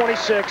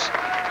 226.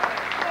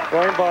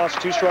 Brian Voss,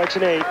 2 strikes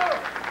and 8.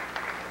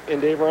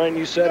 And Dave Ryan,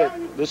 you said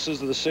it. This is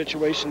the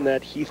situation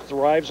that he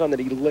thrives on, that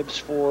he lives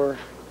for.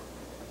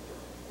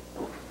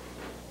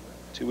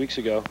 2 weeks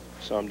ago,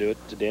 saw him do it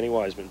to Danny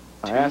Wiseman.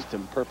 I asked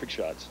him perfect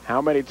shots.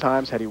 How many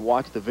times had he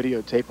watched the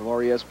videotape of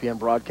our ESPN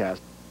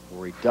broadcast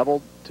where he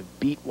doubled to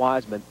beat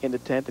Wiseman in the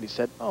 10th, and he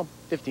said, oh,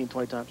 15,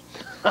 20 times.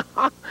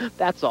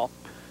 That's all.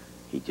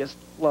 He just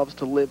loves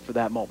to live for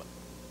that moment.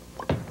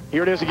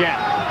 Here it is again.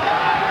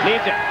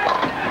 Needs it.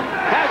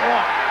 Has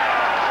one.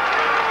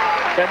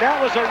 And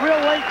that was a real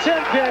late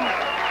 10-pin.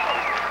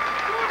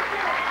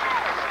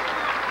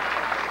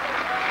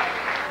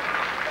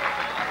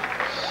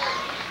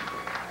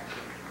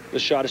 The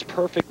shot is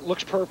perfect,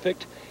 looks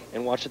perfect.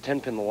 And watch the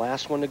 10-pin, the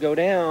last one to go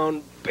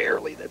down.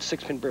 Barely, that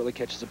 6-pin barely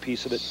catches a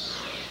piece of it.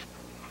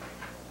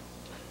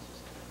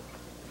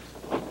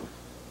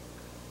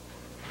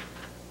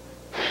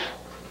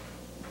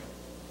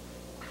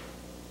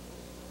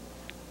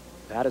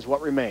 That is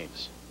what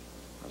remains.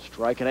 A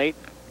strike and 8.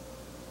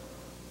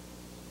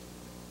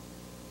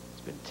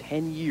 It's been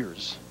 10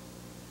 years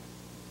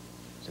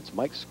since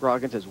Mike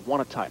Scroggins has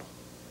won a title.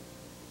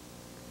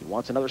 He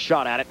wants another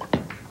shot at it.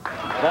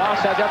 Voss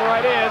has the other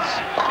right is.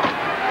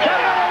 Got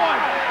another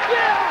one!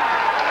 Yeah!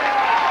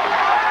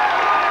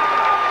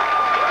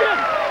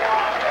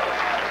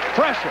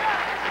 Pressure.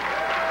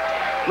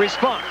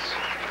 Response.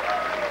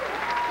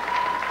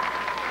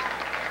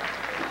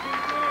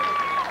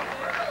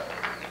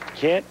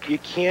 You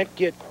can't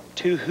get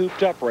too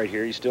hooped up right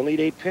here. You still need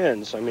 8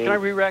 pins. I mean, Can I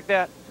re-rack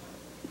that?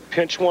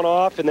 Pinch one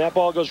off and that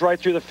ball goes right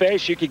through the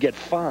face, you could get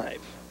 5.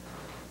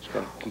 He's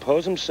got to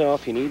compose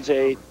himself. He needs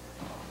 8.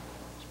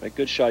 He's made a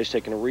good shot. He's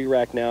taking a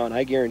re-rack now, and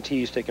I guarantee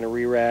he's taking a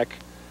re-rack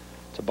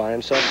to buy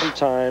himself some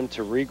time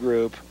to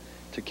regroup,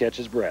 to catch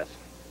his breath.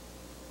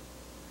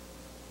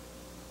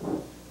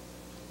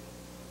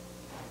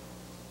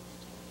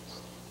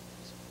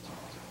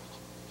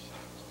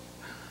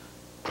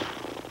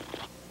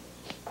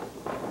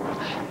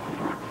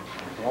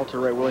 Walter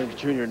Ray Williams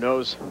Jr.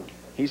 knows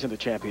he's in the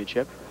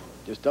championship.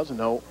 Just doesn't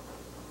know,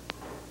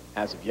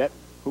 as of yet,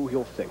 who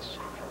he'll face.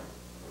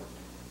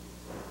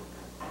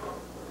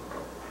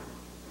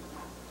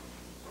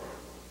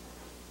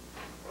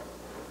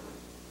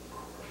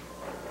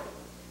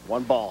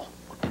 One ball.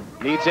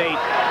 Needs 8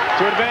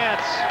 to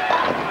advance.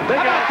 They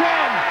got 10.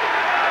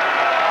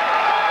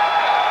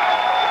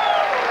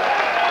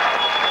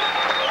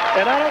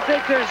 And I don't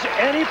think there's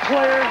any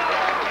player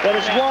that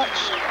has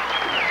watched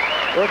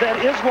or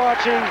that is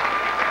watching,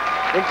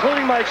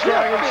 including Mike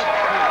Scroggins,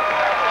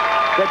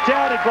 that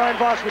doubted Brian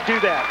Voss would do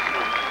that.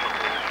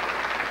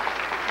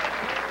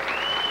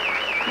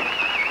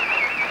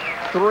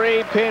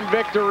 3-pin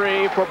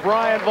victory for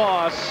Brian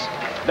Voss.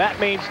 That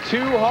means 2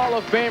 Hall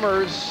of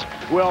Famers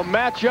will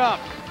match up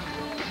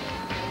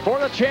for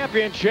the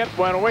championship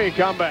when we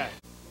come back.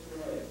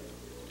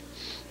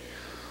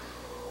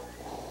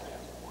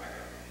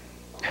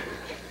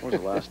 When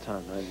was the last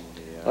time?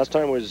 Last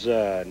time was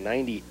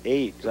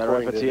 98. Is that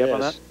right? Can I tee up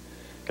on that?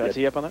 Can I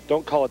tee up on that?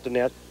 Don't call it the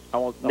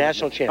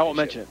national championship. I won't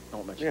mention it. I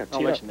won't mention it. I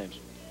won't mention names.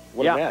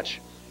 What a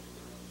match.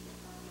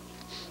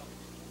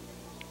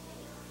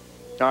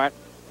 All right.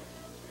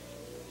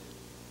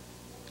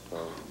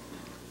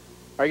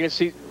 Are you going to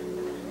see?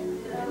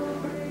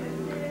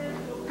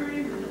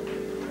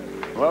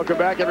 Welcome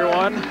back,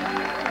 everyone.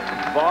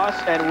 Voss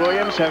and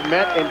Williams have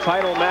met in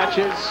title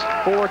matches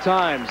 4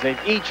 times. They've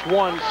each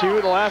won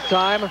 2. The last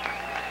time,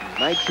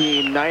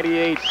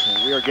 1998.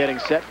 And we are getting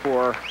set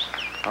for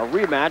a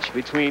rematch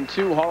between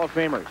 2 Hall of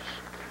Famers.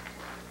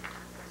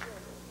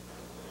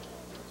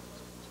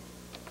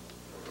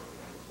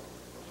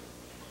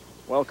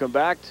 Welcome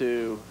back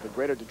to the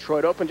Greater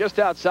Detroit Open, just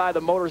outside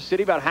the Motor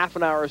City, about half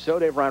an hour or so.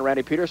 Dave Ryan,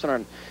 Randy Peterson, our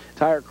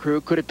entire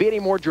crew. Could it be any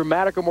more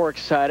dramatic or more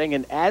exciting?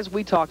 And as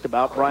we talked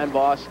about, Brian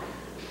Voss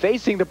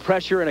facing the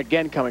pressure and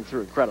again coming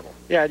through. Incredible.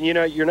 Yeah, and you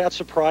know, you're not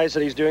surprised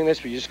that he's doing this,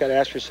 but you just got to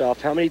ask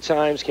yourself, how many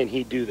times can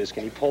he do this?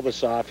 Can he pull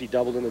this off? He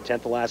doubled in the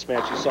 10th, the last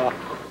match. You saw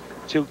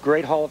 2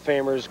 great Hall of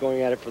Famers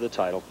going at it for the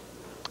title.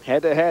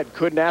 Head-to-head.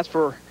 Couldn't ask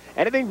for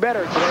anything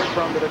better today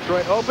from the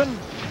Detroit Open.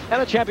 And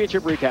the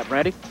championship recap,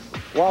 Randy.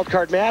 Wild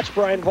card match,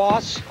 Brian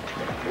Voss.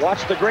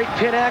 Watch the great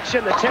pin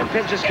action. The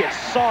 10-pin just gets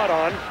sawed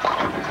on.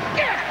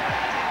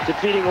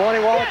 Defeating Lonnie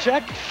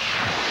Waliczek.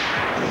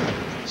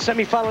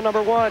 Semifinal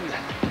number 1,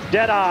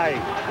 Deadeye.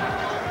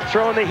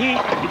 Throwing the heat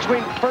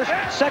between first,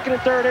 second,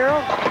 and third arrow.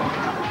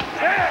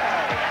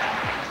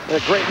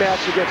 And a great match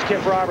against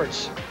Kip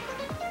Roberts.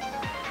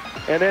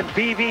 And then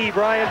BV,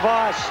 Brian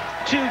Voss.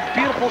 2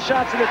 beautiful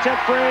shots in the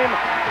 10th frame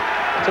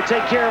to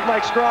take care of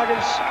Mike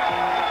Scroggins.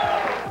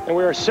 And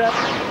we are set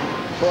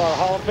for our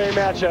Hall of Fame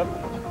matchup.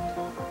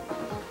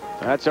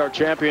 That's our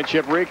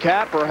championship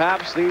recap.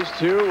 Perhaps these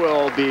 2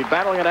 will be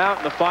battling it out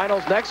in the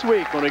finals next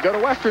week when we go to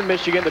Western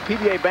Michigan, the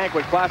PBA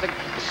Banquet Classic.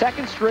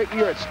 2nd straight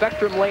year at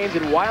Spectrum Lanes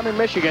in Wyoming,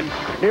 Michigan,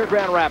 near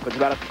Grand Rapids.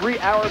 About a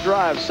 3-hour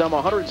drive, some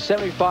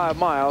 175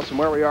 miles from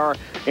where we are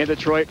in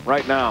Detroit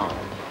right now.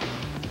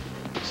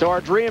 So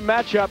our dream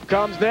matchup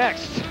comes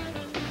next.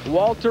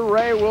 Walter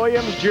Ray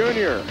Williams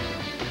Jr.,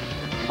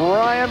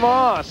 Brian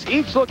Voss,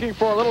 each looking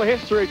for a little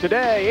history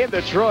today in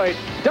Detroit.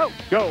 Don't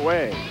go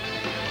away.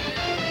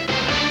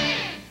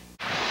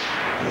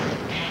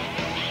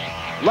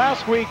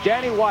 Last week,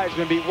 Danny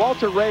Wiseman beat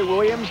Walter Ray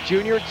Williams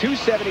Jr.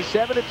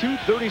 277 to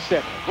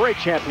 237. Great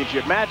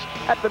championship match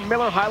at the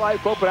Miller High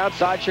Life Open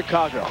outside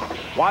Chicago.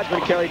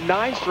 Wiseman carried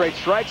 9 straight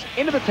strikes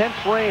into the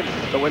 10th frame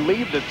that would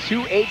leave the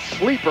 2-8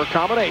 sleeper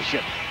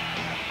combination.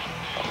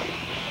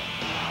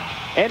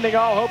 Ending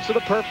all hopes of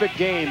the perfect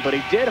game, but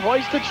he did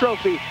hoist the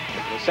trophy.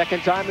 For the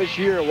 2nd time this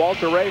year,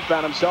 Walter Ray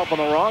found himself on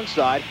the wrong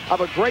side of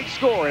a great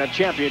score in a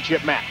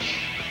championship match.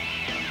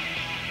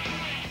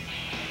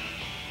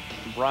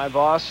 Brian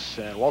Voss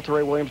and Walter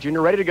Ray Williams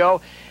Jr. ready to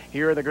go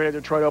here in the Greater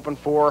Detroit Open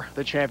for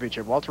the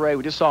championship. Walter Ray,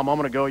 we just saw a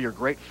moment ago your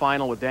great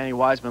final with Danny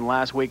Wiseman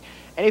last week.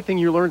 Anything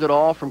you learned at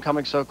all from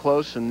coming so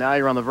close, and now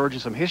you're on the verge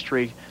of some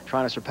history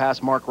trying to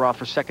surpass Mark Roth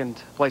for 2nd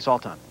place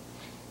all-time?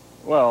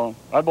 Well,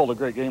 I bowled a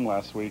great game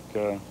last week.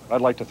 I'd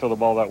like to throw the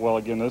ball that well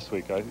again this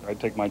week. I'd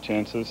take my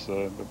chances.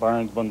 But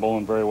Byron's been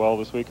bowling very well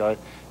this week. I'm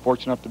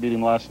fortunate enough to beat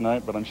him last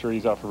night, but I'm sure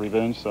he's out for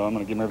revenge, so I'm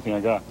going to give him everything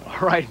I got.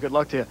 All right, good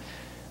luck to you.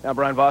 Now,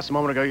 Brian Voss, a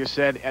moment ago you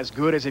said, as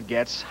good as it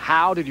gets.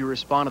 How did you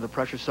respond to the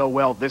pressure so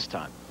well this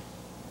time?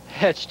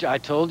 I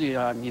told you,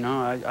 you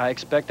know, I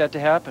expect that to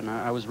happen.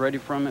 I was ready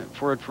from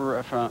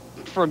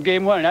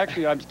game 1, and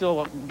actually I'm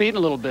still beating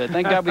a little bit.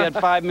 Thank God we had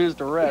 5 minutes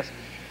to rest.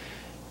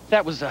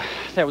 That was a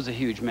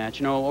huge match.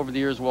 You know, over the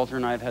years, Walter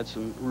and I have had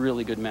some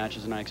really good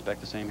matches, and I expect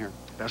the same here.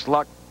 Best of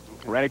luck.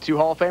 Ready, 2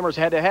 Hall of Famers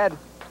head-to-head.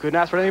 Couldn't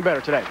ask for anything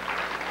better today.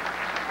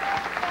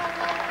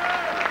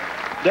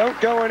 Don't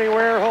go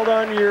anywhere. Hold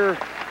on your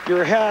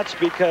hats,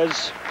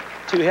 because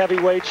 2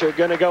 heavyweights are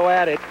going to go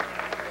at it.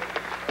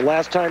 The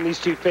last time these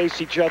 2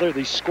 faced each other,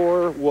 the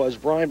score was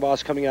Brian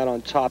Voss coming out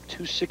on top,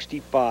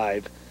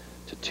 265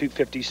 to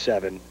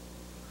 257.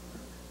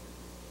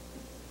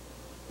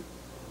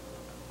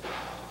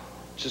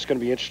 It's just going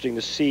to be interesting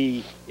to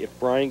see if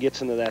Brian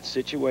gets into that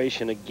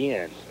situation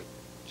again.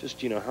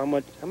 Just, you know, how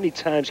many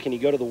times can he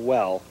go to the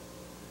well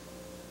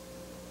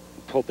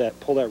and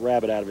pull that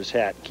rabbit out of his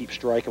hat and keep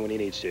striking when he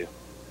needs to.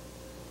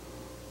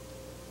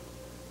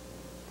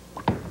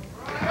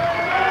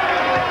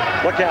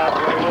 Look out.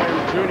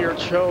 Williams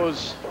Jr.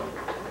 chose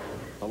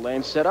the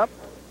lane setup.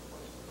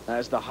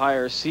 has the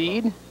higher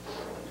seed. And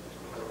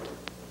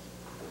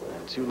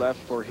 2 left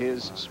for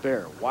his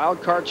spare.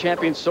 Wild card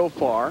champion so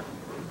far.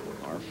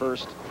 Our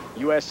first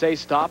USA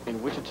stop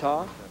in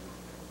Wichita.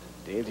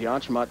 Dave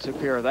Dianchemont took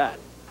care of that.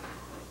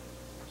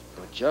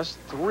 But just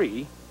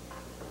 3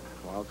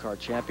 wild card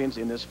champions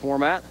in this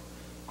format.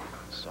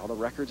 Saw the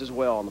records as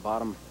well on the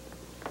bottom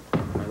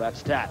of that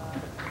stat.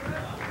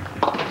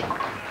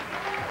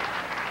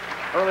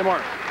 Early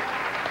mark.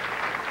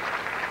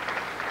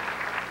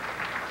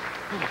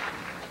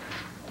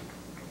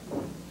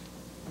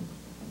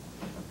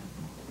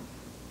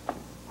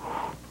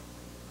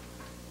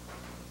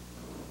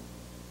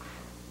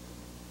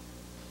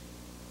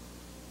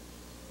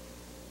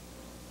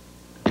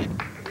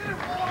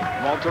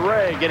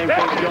 Walter getting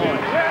things going.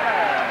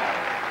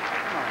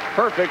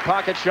 Perfect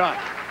pocket shot.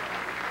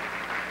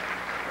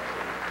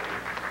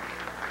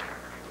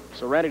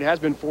 So Randy, it has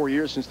been 4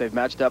 years since they've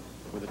matched up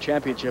with a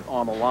championship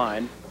on the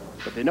line,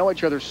 but they know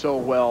each other so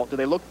well. Do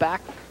they look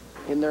back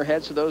in their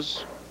heads to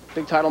those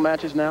big title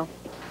matches now?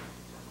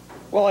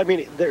 Well, I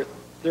mean, they're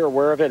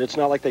aware of it. It's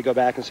not like they go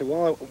back and say,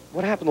 well,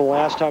 what happened the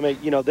last time?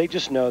 You know, they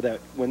just know that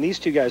when these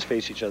two guys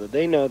face each other,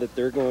 they know that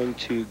they're going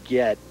to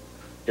get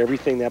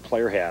everything that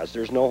player has.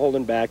 There's no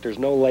holding back. There's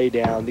no lay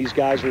down. These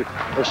guys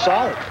are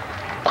solid.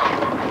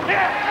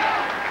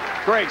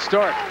 Yeah. Great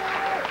start.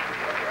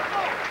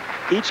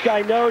 Each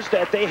guy knows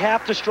that they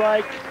have to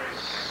strike,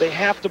 they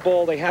have to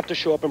bowl, they have to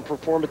show up and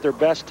perform at their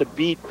best to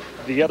beat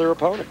the other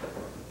opponent.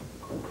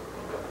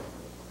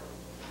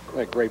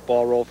 That great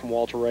ball roll from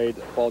Walter Ray.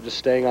 The ball just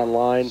staying on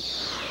line.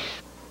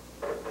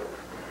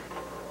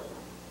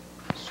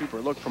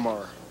 Super look from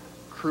our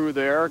crew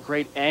there.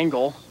 Great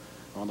angle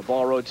on the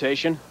ball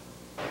rotation.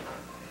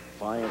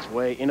 Finding its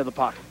way into the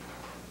pocket.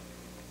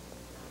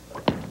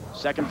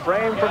 Second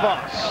frame for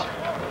Voss.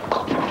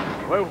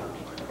 Whoa.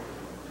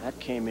 That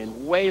came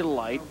in way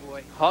light,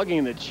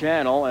 hugging the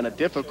channel, and a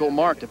difficult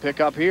mark to pick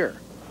up here.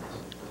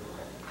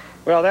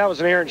 Well, that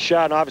was an errant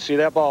shot, and obviously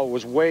that ball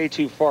was way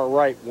too far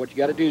right. What you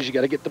got to do is you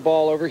got to get the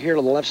ball over here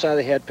to the left side of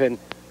the head pin,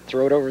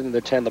 throw it over into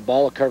the 10. The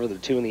ball will cover the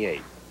 2 and the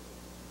 8.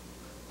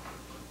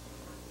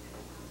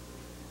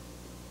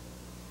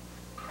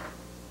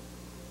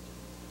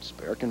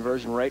 Spare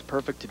conversion rate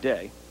perfect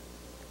today.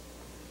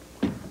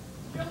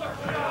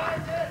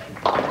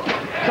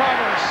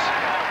 Covers.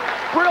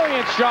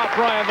 Brilliant shot,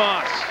 Brian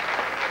Voss.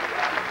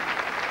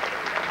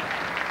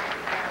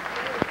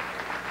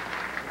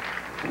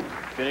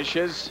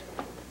 Finishes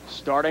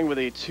starting with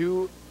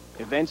 2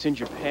 events in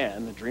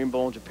Japan, the Dream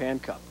Bowl and Japan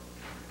Cup.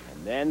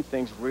 And then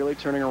things really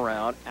turning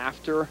around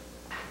after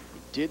he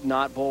did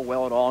not bowl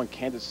well at all in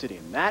Kansas City.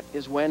 And that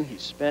is when he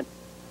spent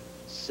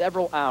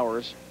several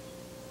hours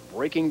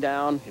breaking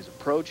down his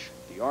approach,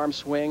 the arm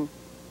swing,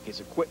 his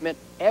equipment,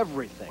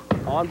 everything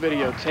on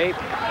videotape.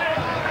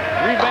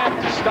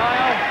 Revamped his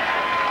style.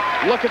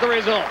 Look at the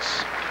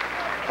results.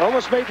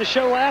 Almost made the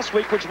show last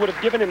week, which would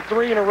have given him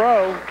 3 in a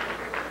row.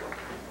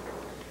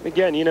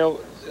 Again, you know,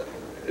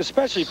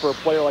 especially for a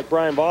player like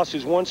Brian Voss,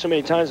 who's won so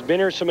many times, been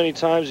here so many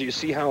times, you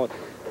see how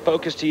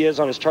focused he is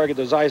on his target.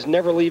 Those eyes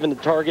never leaving the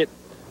target.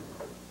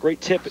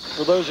 Great tip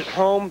for those at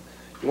home.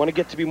 You want to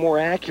get to be more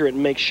accurate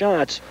and make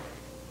shots.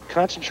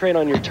 Concentrate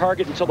on your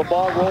target until the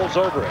ball rolls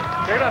over it.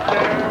 Get up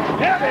there.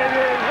 Yeah, baby.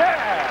 Yeah.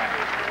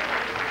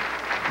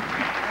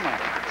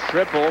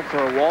 Triple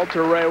for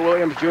Walter Ray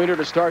Williams Jr.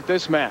 to start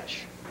this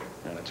match.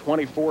 And a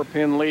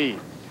 24-pin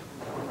lead.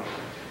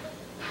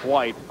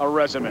 Quite a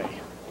resume.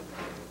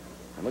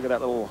 And look at that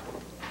little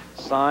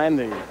sign.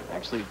 He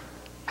actually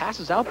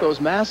passes out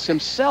those masks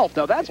himself.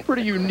 Now that's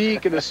pretty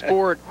unique in a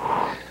sport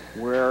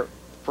where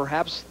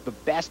perhaps the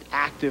best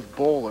active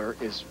bowler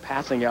is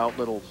passing out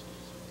little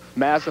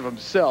masks of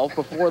himself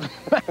before the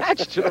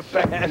match to the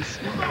fans.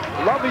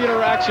 Love the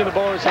interaction the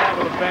bowlers have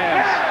with the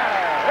fans.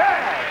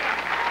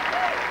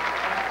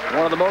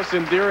 One of the most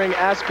endearing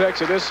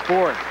aspects of this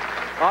sport.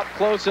 Up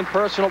close and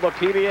personal, the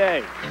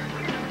PBA.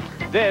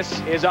 This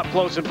is Up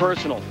Close and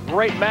Personal.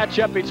 Great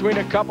matchup between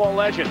a couple of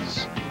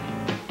legends.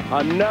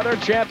 Another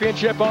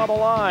championship on the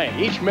line,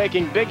 each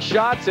making big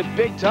shots at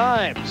big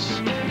times.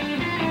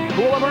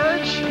 Who will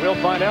emerge? We'll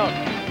find out.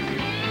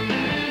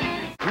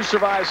 Who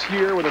survives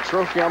here with a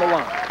trophy on the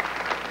line?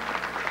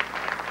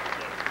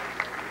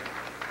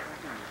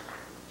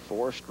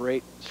 4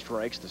 straight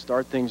strikes to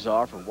start things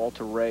off for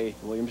Walter Ray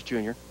Williams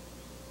Jr.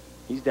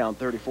 He's down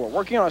 34.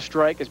 Working on a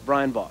strike is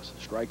Brian Voss.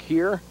 Strike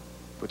here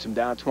puts him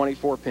down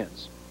 24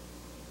 pins.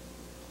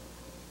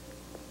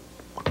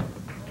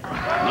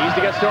 Needs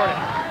to get started.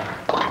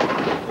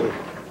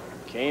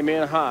 Came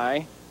in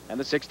high, and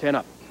the 6-10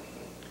 up.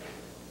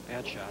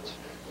 Bad shots.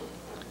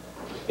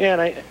 Yeah,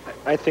 and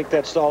I think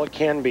that's all it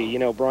can be. You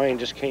know, Brian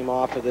just came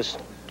off of this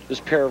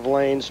pair of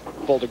lanes,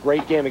 bowled a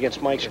great game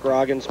against Mike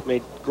Scroggins,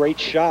 made great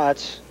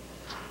shots.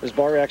 His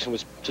ball reaction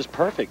was just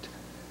perfect.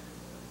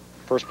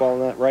 First ball in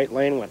that right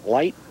lane went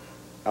light,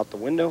 out the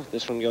window.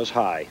 This one goes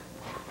high.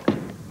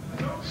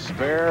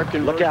 Spare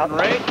conversion Look out.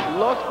 rate.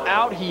 Look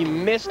out, he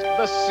missed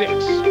the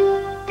 6.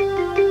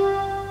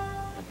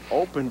 An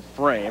open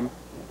frame.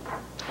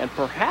 And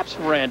perhaps,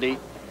 Randy,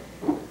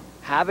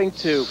 having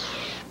to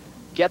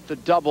get the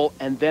double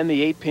and then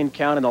the 8-pin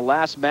count in the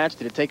last match,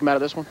 did it take him out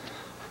of this one?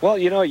 Well,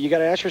 you know, you got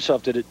to ask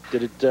yourself, did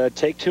it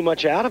take too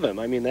much out of him?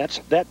 I mean,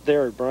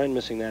 Brian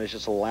missing that is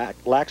just a lack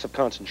of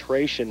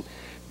concentration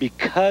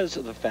because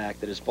of the fact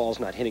that his ball's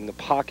not hitting the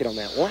pocket on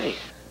that lane.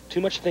 Too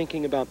much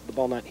thinking about the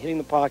ball not hitting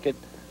the pocket,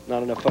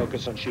 not enough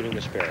focus on shooting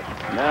the spare.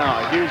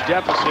 Now a huge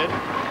deficit.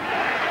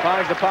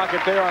 Finds the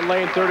pocket there on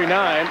lane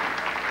 39.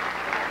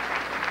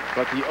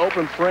 But the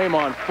open frame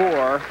on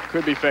 4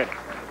 could be fatal.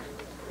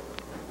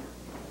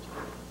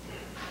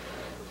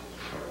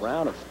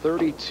 Round of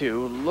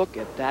 32. Look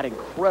at that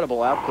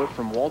incredible output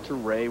from Walter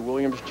Ray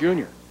Williams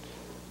Jr.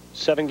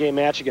 7-game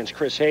match against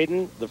Chris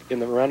Hayden in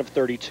the round of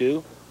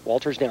 32.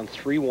 Walter's down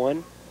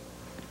 3-1.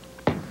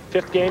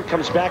 5th game,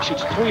 comes back,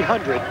 shoots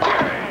 300.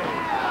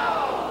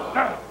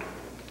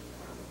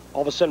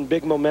 All of a sudden,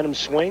 big momentum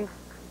swing.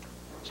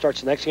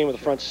 Starts the next game with a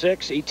front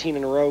 6, 18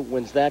 in a row,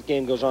 wins that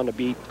game, goes on to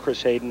beat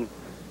Chris Hayden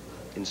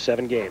in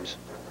 7 games.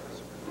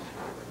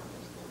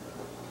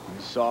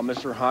 You saw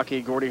Mr.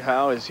 Hockey. Gordie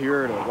Howe is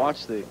here to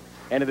watch the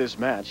end of this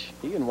match.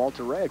 He and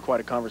Walter Ray had quite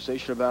a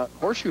conversation about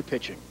horseshoe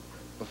pitching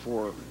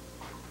before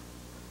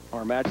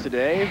our match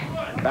today.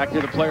 Back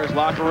near the players'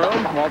 locker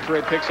room, Walter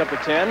Ray picks up the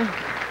 10.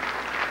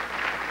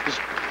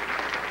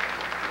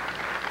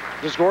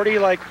 Does Gordie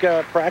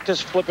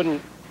practice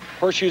flipping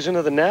horseshoes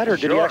into the net, or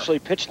did he actually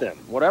pitch them?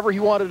 Whatever he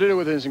wanted to do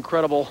with his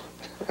incredible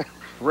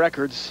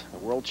records, the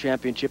World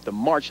Championship, the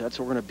March, that's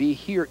where we're going to be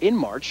here in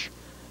March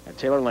at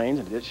Taylor Lanes,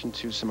 in addition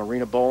to some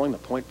arena bowling, the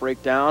point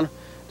breakdown,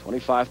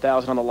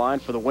 $25,000 on the line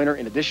for the winner,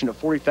 in addition to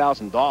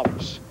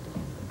 $40,000.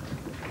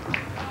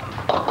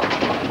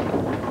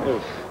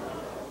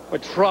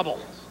 What trouble.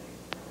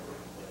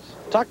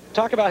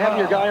 Talk about having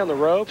your guy on the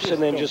ropes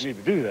and then just need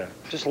to do that.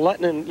 Just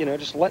letting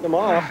him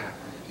off.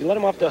 You let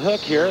him off the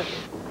hook here.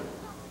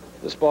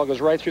 This ball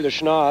goes right through the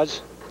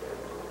schnoz.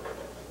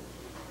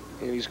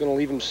 And he's going to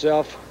leave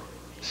himself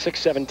 6,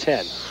 7,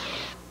 10.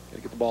 Got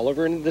to get the ball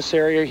over into this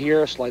area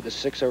here, slide the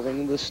 6 over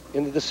into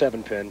the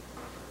 7-pin.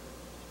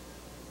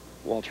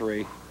 Walter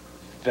Ray,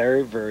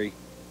 very, very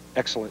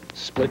excellent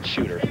split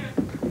shooter.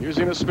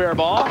 Using the spare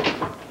ball.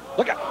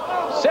 Look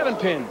out.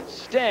 7-pin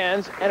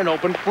stands and an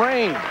open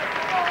frame.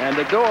 And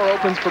the door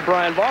opens for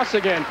Brian Voss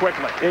again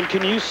quickly. And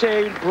can you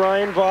say,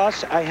 Brian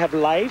Voss, I have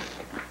life?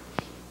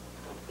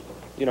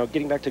 You know,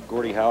 getting back to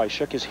Gordie Howe, I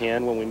shook his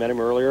hand when we met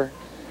him earlier,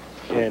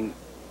 and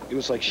it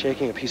was like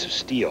shaking a piece of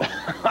steel.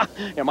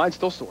 Yeah, mine's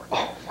still sore.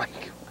 Oh my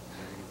God.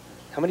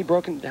 How many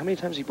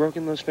times he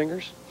broken those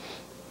fingers?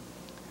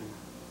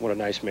 What a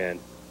nice man.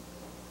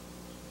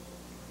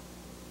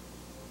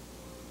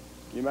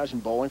 Can you imagine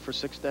bowling for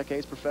 6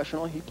 decades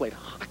professionally? He played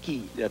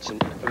hockey. That's for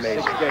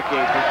amazing. 6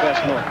 decades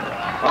professionally.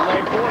 On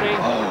lane 40,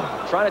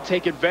 trying to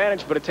take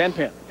advantage, but a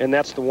 10-pin. And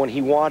that's the one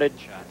he wanted.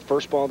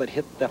 First ball that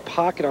hit that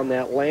pocket on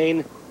that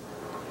lane.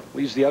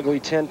 Leaves the ugly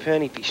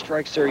 10-pin. If he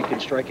strikes there, he can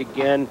strike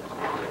again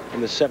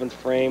in the 7th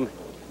frame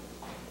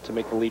to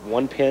make the lead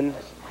 1 pin.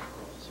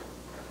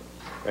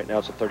 Right now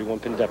it's a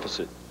 31-pin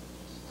deficit.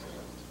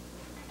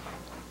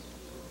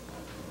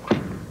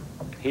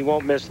 He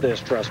won't miss this,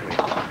 trust me.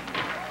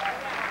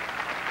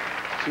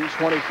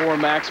 224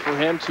 max for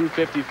him,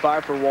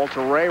 255 for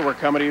Walter Ray. We're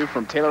coming to you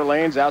from Taylor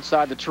Lanes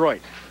outside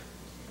Detroit.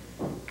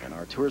 And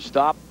our tour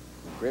stop,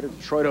 Greater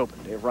Detroit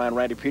Open. Dave Ryan,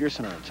 Randy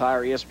Peterson, our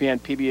entire ESPN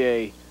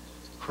PBA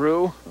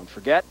crew. Don't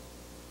forget,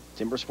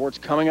 Timber Sports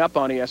coming up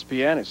on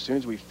ESPN as soon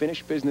as we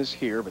finish business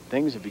here, but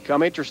things have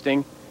become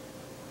interesting.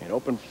 An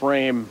open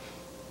frame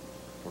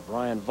for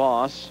Brian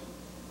Voss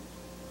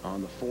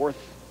on the 4th.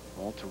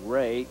 Walter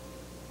Ray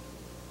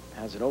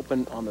has it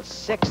open on the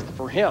 6th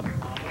for him.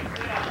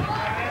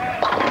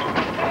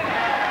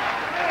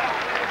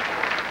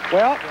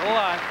 Well, Still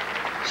alive.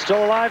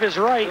 still alive is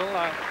right. Still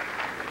alive.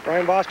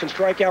 Brian Voss can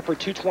strike out for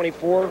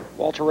 224.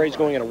 Walter Ray's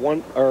going at a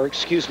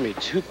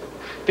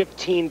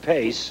 215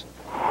 pace.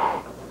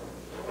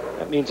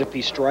 That means if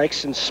he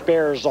strikes and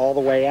spares all the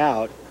way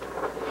out,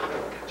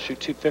 shoot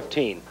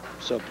 215.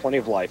 So plenty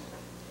of life.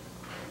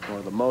 One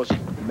of the most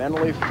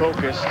mentally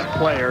focused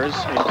players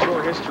in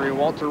tour history,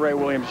 Walter Ray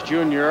Williams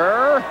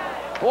Jr.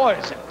 Boy,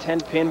 is that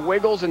 10-pin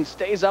wiggles and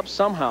stays up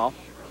somehow.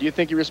 Do you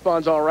think he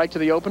responds all right to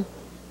the open?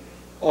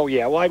 Oh,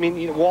 yeah. Well, I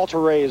mean, Walter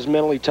Ray, as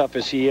mentally tough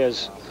as he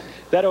is,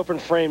 that open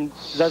frame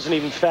doesn't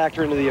even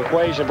factor into the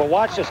equation. But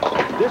watch this.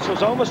 This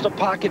was almost a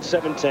pocket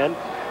 7-10.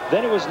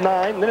 Then it was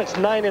 9. Then it's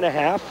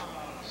 9.5.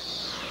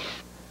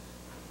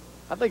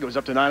 I think it was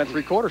up to 9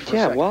 3/4 for a second.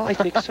 Yeah, well, I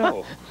think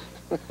so.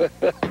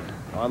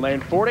 On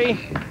lane 40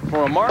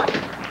 for a mark.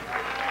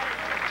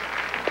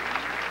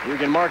 You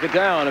can mark it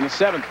down in the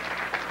 7th.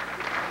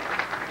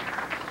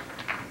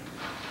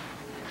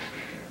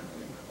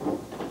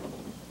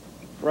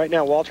 Right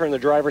now, Walter in the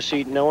driver's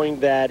seat, knowing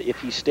that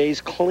if he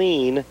stays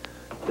clean,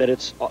 that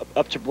it's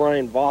up to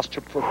Brian Voss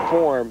to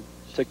perform,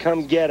 to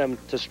come get him,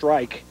 to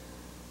strike,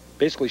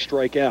 basically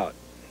strike out.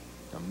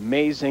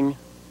 Amazing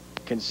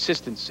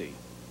consistency.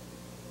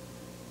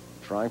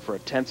 Trying for a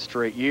 10th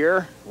straight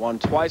year. Won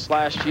twice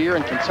last year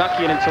in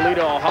Kentucky and in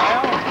Toledo,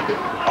 Ohio.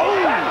 Oh!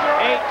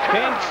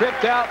 8-pin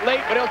tripped out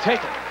late, but he'll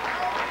take it.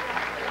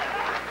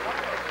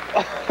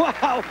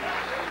 Wow!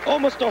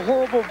 Almost a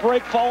horrible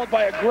break followed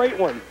by a great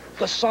one.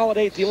 The solid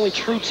 8, the only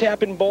true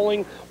tap in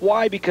bowling.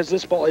 Why? Because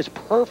this ball is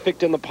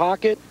perfect in the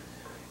pocket.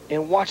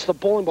 And watch the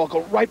bowling ball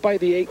go right by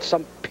the 8.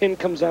 Some pin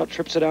comes out,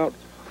 trips it out.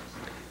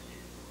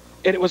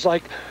 And it was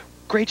like,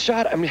 great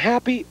shot, I'm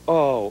happy.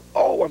 Oh,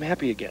 I'm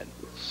happy again.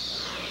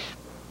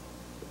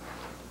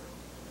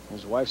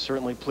 His wife's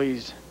certainly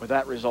pleased with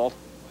that result.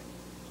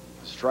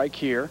 Strike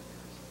here.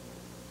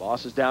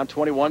 Voss is down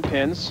 21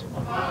 pins.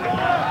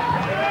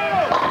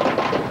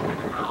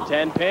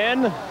 10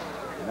 pin.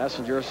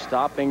 Messenger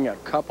stopping a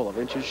couple of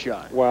inches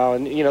shy. Wow,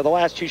 and you know, the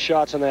last 2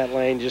 shots on that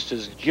lane just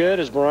as good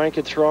as Brian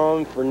could throw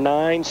them for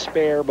 9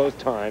 spare both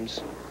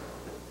times.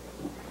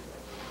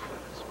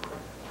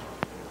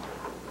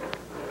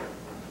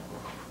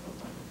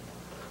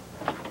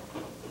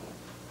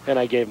 And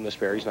I gave him the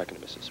spare. He's not going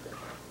to miss the spare.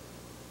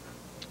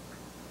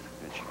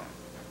 Good shot.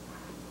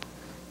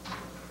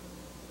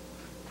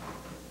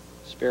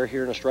 Spare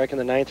here and a strike in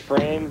the 9th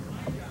frame.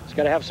 He's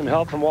got to have some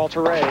help from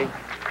Walter Ray.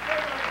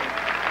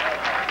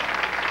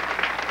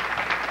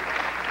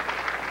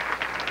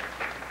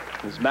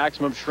 His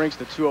maximum shrinks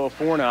to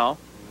 204 now.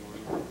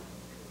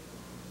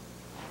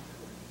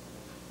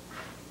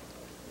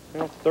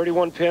 Well,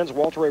 31 pins,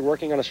 Walter Ray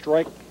working on a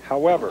strike.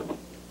 However,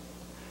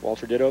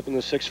 Walter did open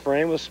the 6th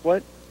frame with a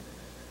split.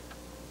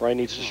 Brian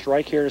needs to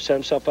strike here to set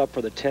himself up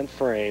for the 10th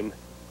frame.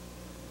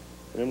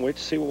 And then wait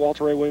to see what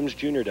Walter Ray Williams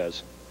Jr.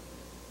 does.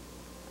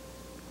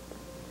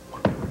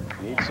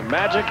 Needs some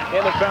magic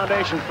in the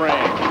foundation frame.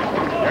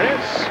 There it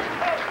is.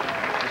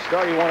 The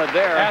start he wanted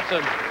there. That's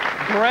a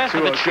breath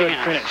of a chance. Good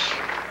finish.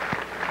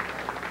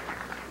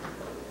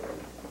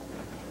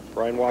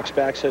 Brian walks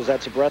back, says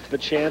that's a breath of a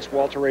chance.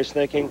 Walter Ray's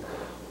thinking,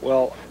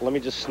 well, let me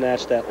just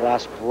snatch that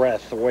last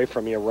breath away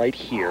from you right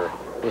here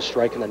with a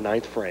strike in the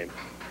 9th frame.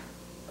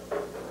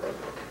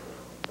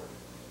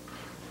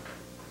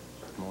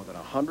 More than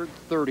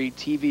 130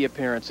 TV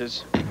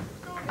appearances.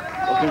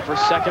 Looking for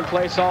 2nd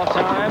place all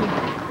time.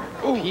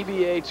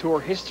 PBA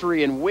Tour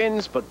history and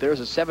wins, but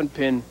there's a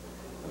 7-pin.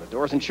 And the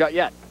door isn't shut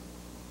yet.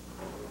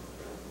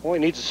 Well, he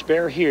needs a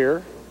spare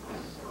here,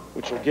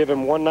 which will give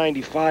him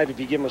 195 if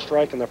you give him a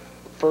strike in the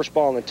first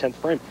ball in the 10th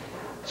frame.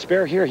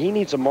 Spare here, he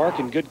needs a mark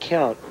and good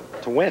count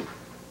to win.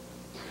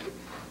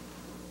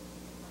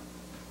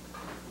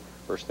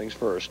 First things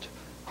first,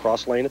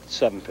 cross lane at the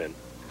 7-pin.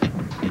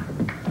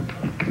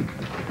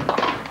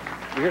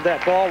 You hear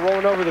that ball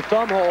rolling over the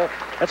thumb hole.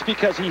 That's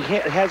because he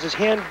has his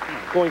hand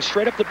going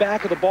straight up the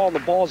back of the ball, and the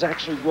ball is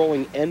actually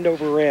rolling end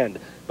over end,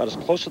 about as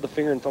close to the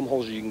finger and thumb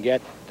holes as you can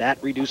get.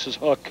 That reduces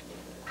hook.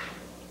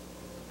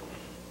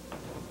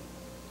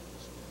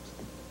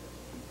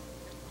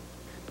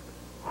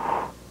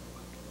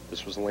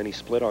 This was the lane he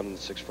split on in the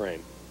 6th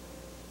frame.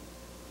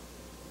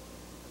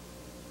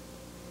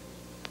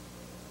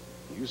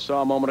 You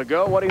saw a moment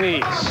ago what he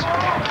needs. He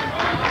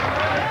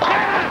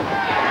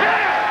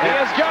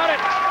has got it.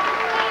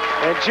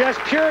 And just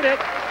cured it.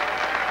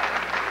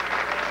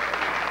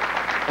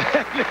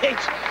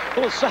 Makes a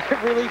little sigh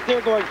of relief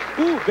there going,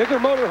 ooh, bigger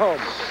motorhome.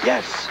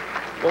 Yes.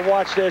 Well,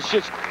 watch this.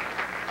 Just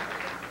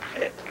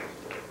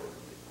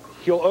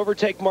he'll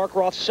overtake Mark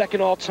Roth's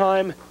 2nd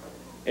all-time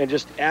and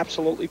just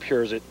absolutely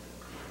pures it.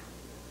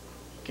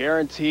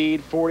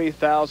 Guaranteed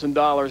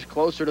 $40,000,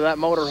 closer to that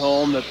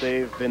motorhome that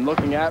they've been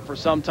looking at for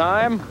some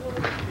time.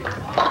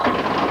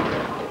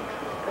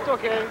 It's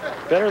okay.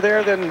 Better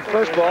there than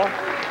first ball.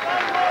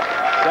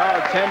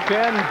 Solid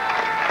 10-pin.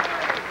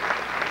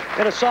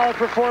 And a solid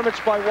performance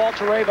by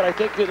Walter Ray, but I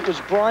think that it was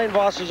Brian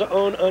Voss's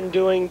own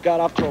undoing. Got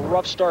off to a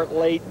rough start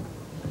late,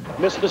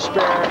 missed the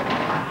spare.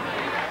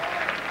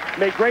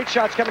 Made great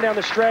shots coming down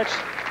the stretch,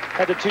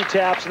 had the 2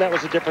 taps, and that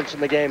was the difference in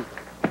the game.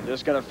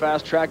 Just going to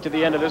fast track to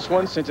the end of this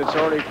one since it's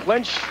already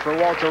clinched for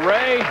Walter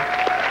Ray.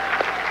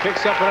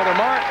 Picks up another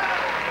mark.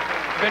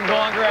 Been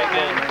going great,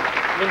 man.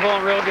 Been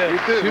going real good.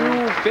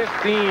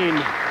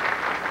 2:15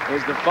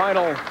 is the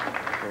final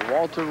for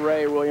Walter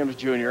Ray Williams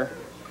Jr.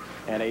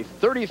 and a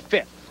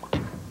 35th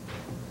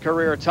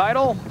career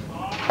title.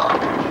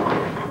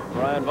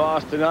 Brian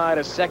Voss denied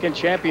a 2nd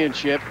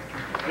championship.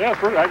 Yeah,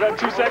 I got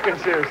 2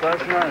 seconds here, so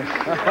that's nice.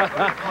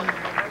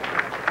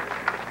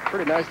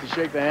 Pretty nice to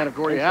shake the hand of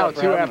Gordie Howe,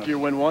 too, after you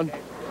win one.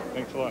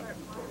 Thanks a lot.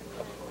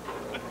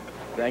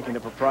 Thanking the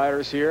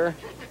proprietors here.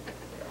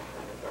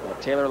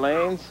 Taylor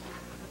Lanes,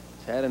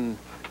 Ted and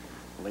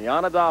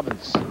Liana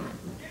Dobbins. A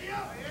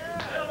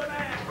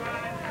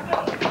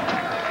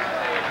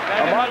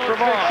mark for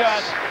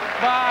Voss.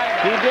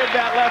 He did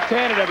that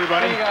left-handed,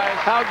 everybody.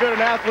 How good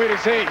an athlete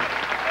is he?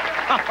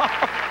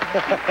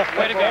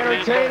 Way to go,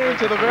 entertaining man.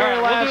 to the very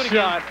last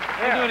shot.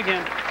 We'll do it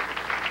again.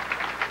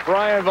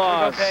 Brian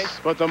Voss,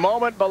 but the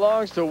moment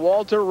belongs to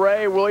Walter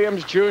Ray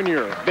Williams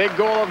Jr. Big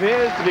goal of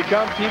his to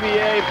become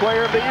PBA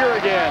Player of the Year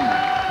again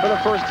for the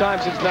first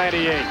time since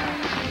 '98.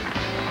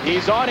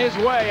 He's on his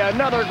way.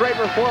 Another great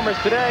performance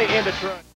today in Detroit.